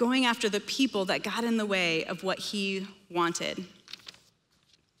 going after the people that got in the way of what he wanted.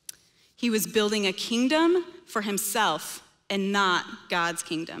 He was building a kingdom for himself and not God's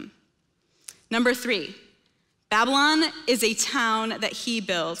kingdom. Number 3, Babylon is a town that he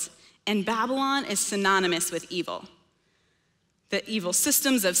built, and Babylon is synonymous with evil. The evil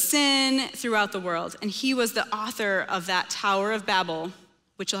systems of sin throughout the world. And he was the author of that Tower of Babel,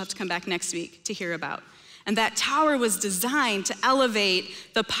 which you'll have to come back next week to hear about. And that tower was designed to elevate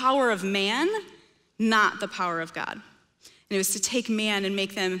the power of man, not the power of God. And it was to take man and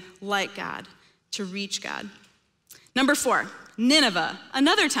make them like God, to reach God. Number 4, Nineveh,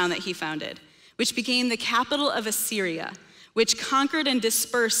 another town that he founded, which became the capital of Assyria, which conquered and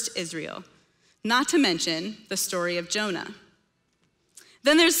dispersed Israel, not to mention the story of Jonah.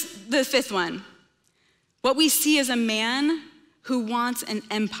 Then there's the 5th one. What we see is a man who wants an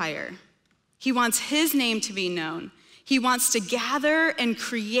empire. He wants his name to be known. He wants to gather and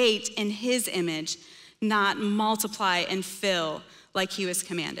create in his image, not multiply and fill like he was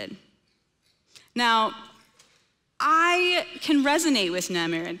commanded. Now, I can resonate with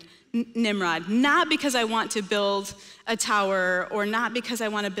Nimrod, not because I want to build a tower or not because I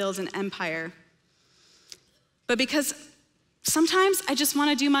want to build an empire, but because sometimes I just want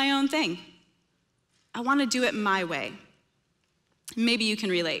to do my own thing. I want to do it my way. Maybe you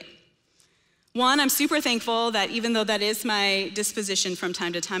can relate. 1, I'm super thankful that even though that is my disposition from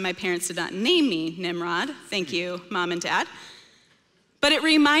time to time, my parents did not name me Nimrod. Thank you, Mom and Dad. But it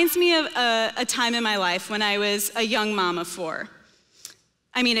reminds me of a time in my life when I was a young mom of 4.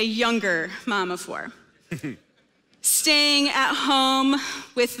 I mean, a younger mom of 4. Staying at home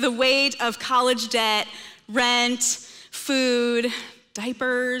with the weight of college debt, rent, food,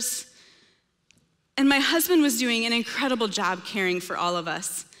 diapers. And my husband was doing an incredible job caring for all of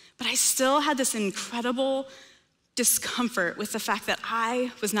us. But I still had this incredible discomfort with the fact that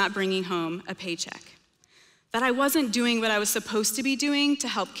I was not bringing home a paycheck. that I wasn't doing what I was supposed to be doing to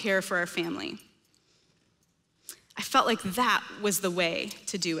help care for our family. I felt like that was the way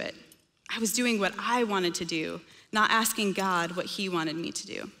to do it. I was doing what I wanted to do, not asking God what he wanted me to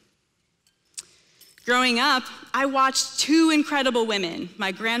do. Growing up, I watched two incredible women,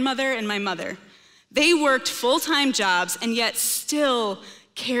 my grandmother and my mother. They worked full-time jobs and yet still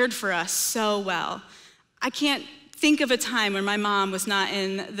cared for us so well. I can't think of a time when my mom was not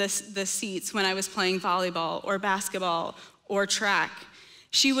in the seats when I was playing volleyball or basketball or track.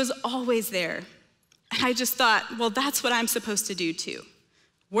 She was always there. And I just thought, well, that's what I'm supposed to do too.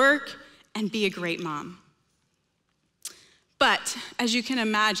 Work and be a great mom. But as you can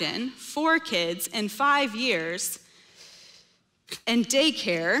imagine, 4 kids in 5 years and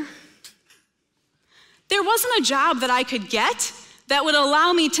daycare, there wasn't a job that I could get that would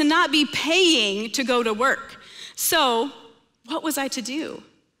allow me to not be paying to go to work. So what was I to do?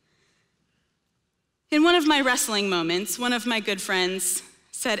 In one of my wrestling moments, one of my good friends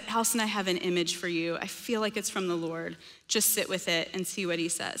said, Allison, I have an image for you. I feel like it's from the Lord. Just sit with it and see what he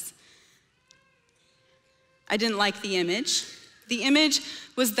says. I didn't like the image. The image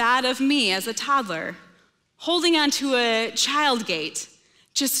was that of me as a toddler, holding onto a child gate,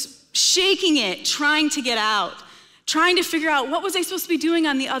 just shaking it, trying to get out, trying to figure out what was I supposed to be doing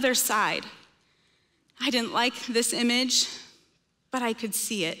on the other side. I didn't like this image, but I could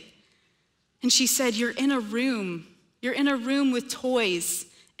see it. And she said, you're in a room. You're in a room with toys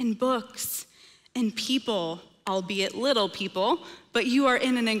and books and people, albeit little people, but you are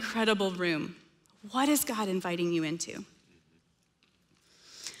in an incredible room. What is God inviting you into?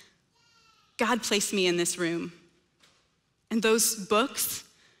 God placed me in this room. And those books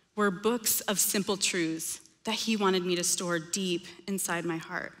were books of simple truths that he wanted me to store deep inside my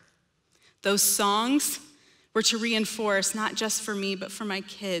heart. Those songs were to reinforce, not just for me, but for my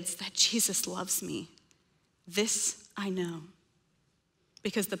kids, that Jesus loves me. This I know.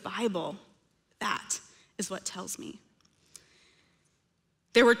 Because the Bible, that is what tells me.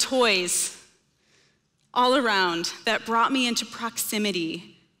 There were toys all around that brought me into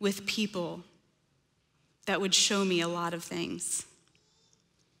proximity with people that would show me a lot of things.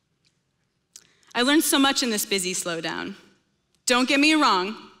 I learned so much in this busy slowdown. Don't get me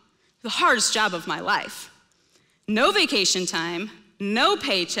wrong, the hardest job of my life. No vacation time, no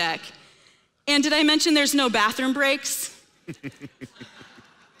paycheck, and did I mention there's no bathroom breaks?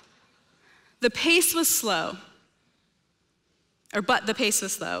 The pace was slow,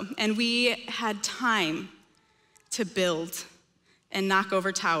 and we had time to build and knock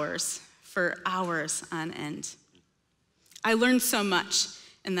over towers for hours on end. I learned so much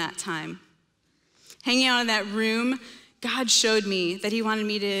in that time. Hanging out in that room, God showed me that he wanted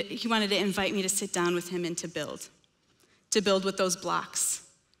to invite me to sit down with him and to build with those blocks,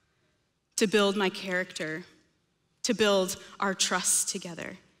 to build my character, to build our trust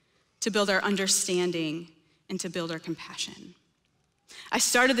together, to build our understanding, and to build our compassion. I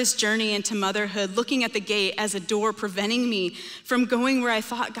started this journey into motherhood looking at the gate as a door preventing me from going where I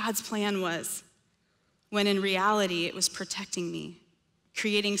thought God's plan was, when in reality it was protecting me,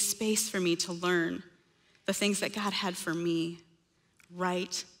 creating space for me to learn the things that God had for me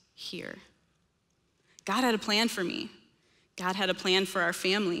right here. God had a plan for me. God had a plan for our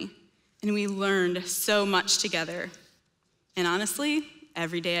family, and we learned so much together. And honestly,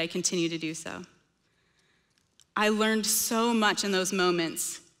 every day I continue to do so. I learned so much in those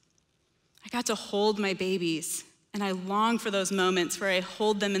moments. I got to hold my babies, and I long for those moments where I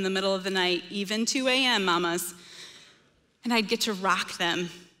hold them in the middle of the night, even 2 a.m., mamas, and I'd get to rock them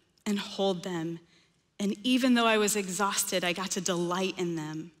and hold them. And even though I was exhausted, I got to delight in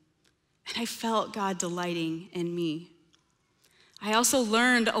them. And I felt God delighting in me. I also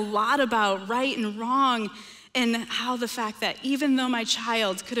learned a lot about right and wrong, and how the fact that even though my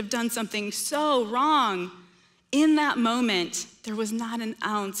child could have done something so wrong, in that moment, there was not an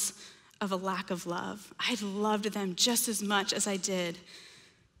ounce of a lack of love. I loved them just as much as I did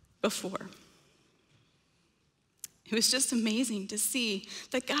before. It was just amazing to see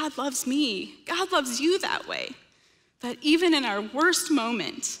that God loves me. God loves you that way. That even in our worst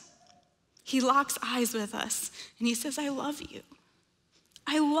moment, he locks eyes with us and he says, I love you.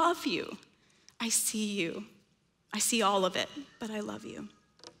 I love you. I see you. I see all of it, but I love you.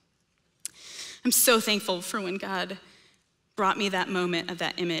 I'm so thankful for when God brought me that moment of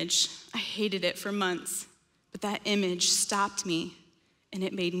that image. I hated it for months, but that image stopped me and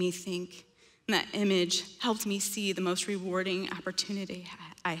it made me think. And that image helped me see the most rewarding opportunity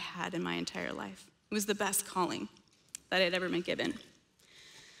I had in my entire life. It was the best calling that I'd ever been given.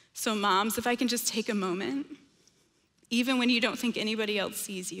 So moms, if I can just take a moment, even when you don't think anybody else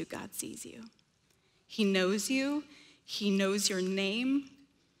sees you, God sees you. He knows you. He knows your name.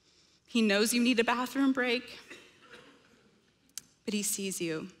 He knows you need a bathroom break, but he sees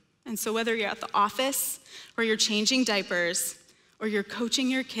you. And so whether you're at the office or you're changing diapers or you're coaching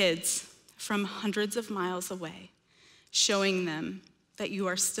your kids from hundreds of miles away, showing them that you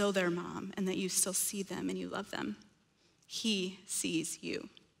are still their mom and that you still see them and you love them, he sees you.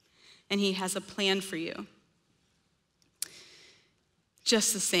 And he has a plan for you.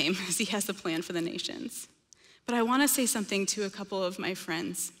 Just the same as he has a plan for the nations. But I want to say something to a couple of my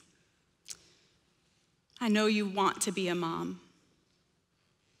friends. I know you want to be a mom.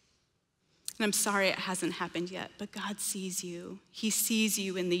 And I'm sorry it hasn't happened yet, but God sees you. He sees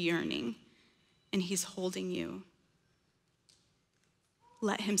you in the yearning, and he's holding you.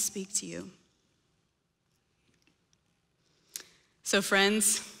 Let him speak to you. So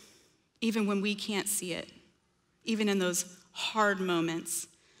friends, even when we can't see it, even in those hard moments,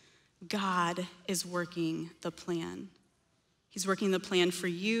 God is working the plan. He's working the plan for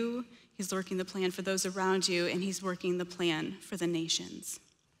you, he's working the plan for those around you, and he's working the plan for the nations.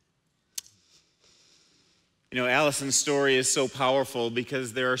 You know, Allison's story is so powerful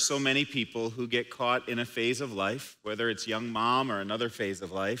because there are so many people who get caught in a phase of life, whether it's young mom or another phase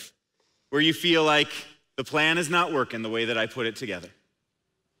of life, where you feel like the plan is not working the way that I put it together.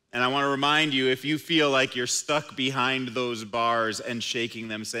 And I want to remind you, if you feel like you're stuck behind those bars and shaking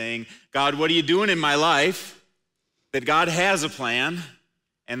them, saying, God, what are you doing in my life? That God has a plan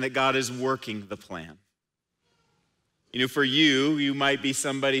and that God is working the plan. You know, for you, you might be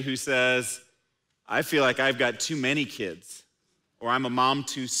somebody who says, I feel like I've got too many kids, or I'm a mom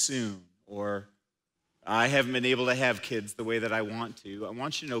too soon, or I haven't been able to have kids the way that I want to. I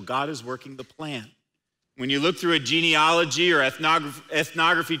want you to know God is working the plan. When you look through a genealogy or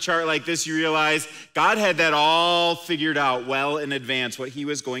ethnography chart like this, you realize God had that all figured out well in advance, what he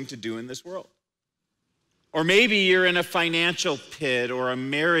was going to do in this world. Or maybe you're in a financial pit or a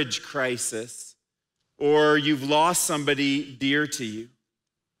marriage crisis, or you've lost somebody dear to you.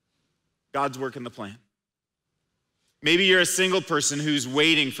 God's working the plan. Maybe you're a single person who's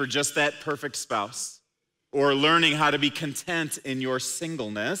waiting for just that perfect spouse, or learning how to be content in your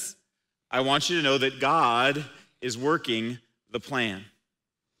singleness. I want you to know that God is working the plan.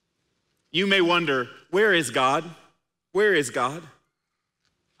 You may wonder, where is God? Where is God?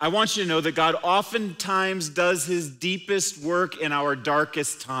 I want you to know that God oftentimes does his deepest work in our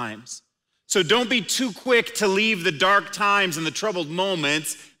darkest times. So don't be too quick to leave the dark times and the troubled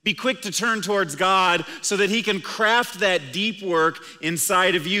moments. Be quick to turn towards God so that he can craft that deep work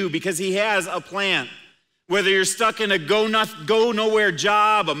inside of you, because he has a plan. Whether you're stuck in a go nowhere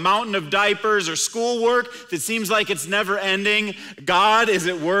job, a mountain of diapers, or schoolwork that seems like it's never ending, God is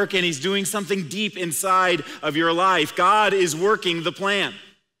at work and he's doing something deep inside of your life. God is working the plan.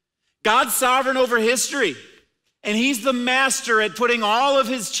 God's sovereign over history, and he's the master at putting all of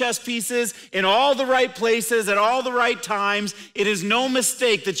his chess pieces in all the right places at all the right times. It is no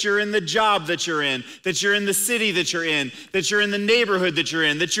mistake that you're in the job that you're in, that you're in the city that you're in, that you're in the neighborhood that you're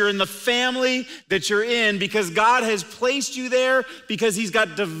in, that you're in the family that you're in, because God has placed you there because he's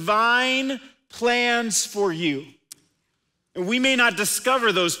got divine plans for you. And we may not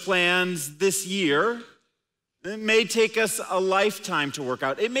discover those plans this year. It may take us a lifetime to work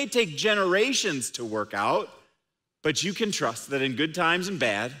out. It may take generations to work out. But you can trust that in good times and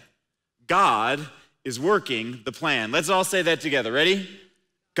bad, God is working the plan. Let's all say that together. Ready?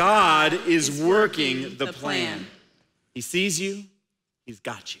 God is working the plan. He sees you. He's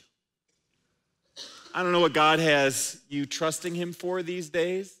got you. I don't know what God has you trusting him for these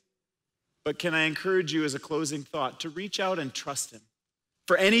days, but can I encourage you as a closing thought to reach out and trust him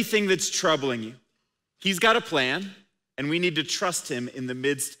for anything that's troubling you. He's got a plan, and we need to trust him in the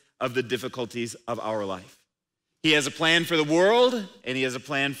midst of the difficulties of our life. He has a plan for the world, and he has a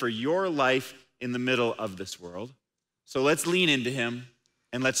plan for your life in the middle of this world. So let's lean into him,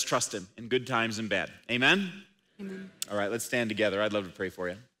 and let's trust him in good times and bad. Amen? Amen. All right, let's stand together. I'd love to pray for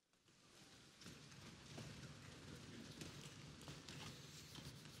you.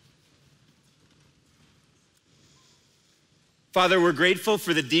 Father, we're grateful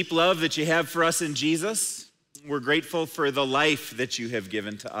for the deep love that you have for us in Jesus. We're grateful for the life that you have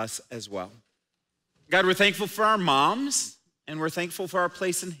given to us as well. God, we're thankful for our moms, and we're thankful for our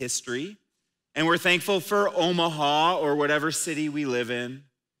place in history, and we're thankful for Omaha or whatever city we live in,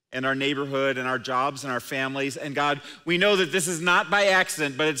 and our neighborhood and our jobs and our families. And God, we know that this is not by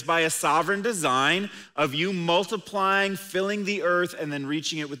accident, but it's by a sovereign design of you multiplying, filling the earth, and then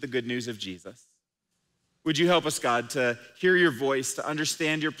reaching it with the good news of Jesus. Would you help us, God, to hear your voice, to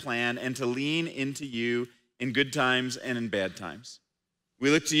understand your plan, and to lean into you in good times and in bad times? We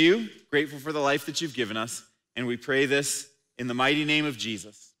look to you, grateful for the life that you've given us, and we pray this in the mighty name of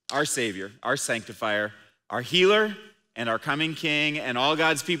Jesus, our Savior, our sanctifier, our healer, and our coming King. And all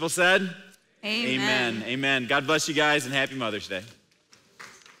God's people said, Amen. Amen. God bless you guys, and happy Mother's Day.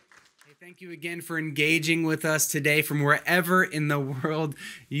 Hey, thank you again for engaging with us today from wherever in the world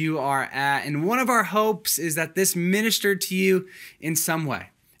you are at. And one of our hopes is that this ministered to you in some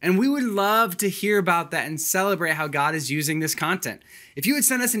way. And we would love to hear about that and celebrate how God is using this content. If you would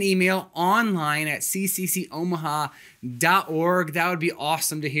send us an email online at cccomaha.org, that would be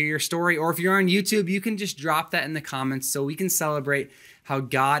awesome to hear your story. Or if you're on YouTube, you can just drop that in the comments so we can celebrate how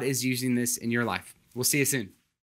God is using this in your life. We'll see you soon.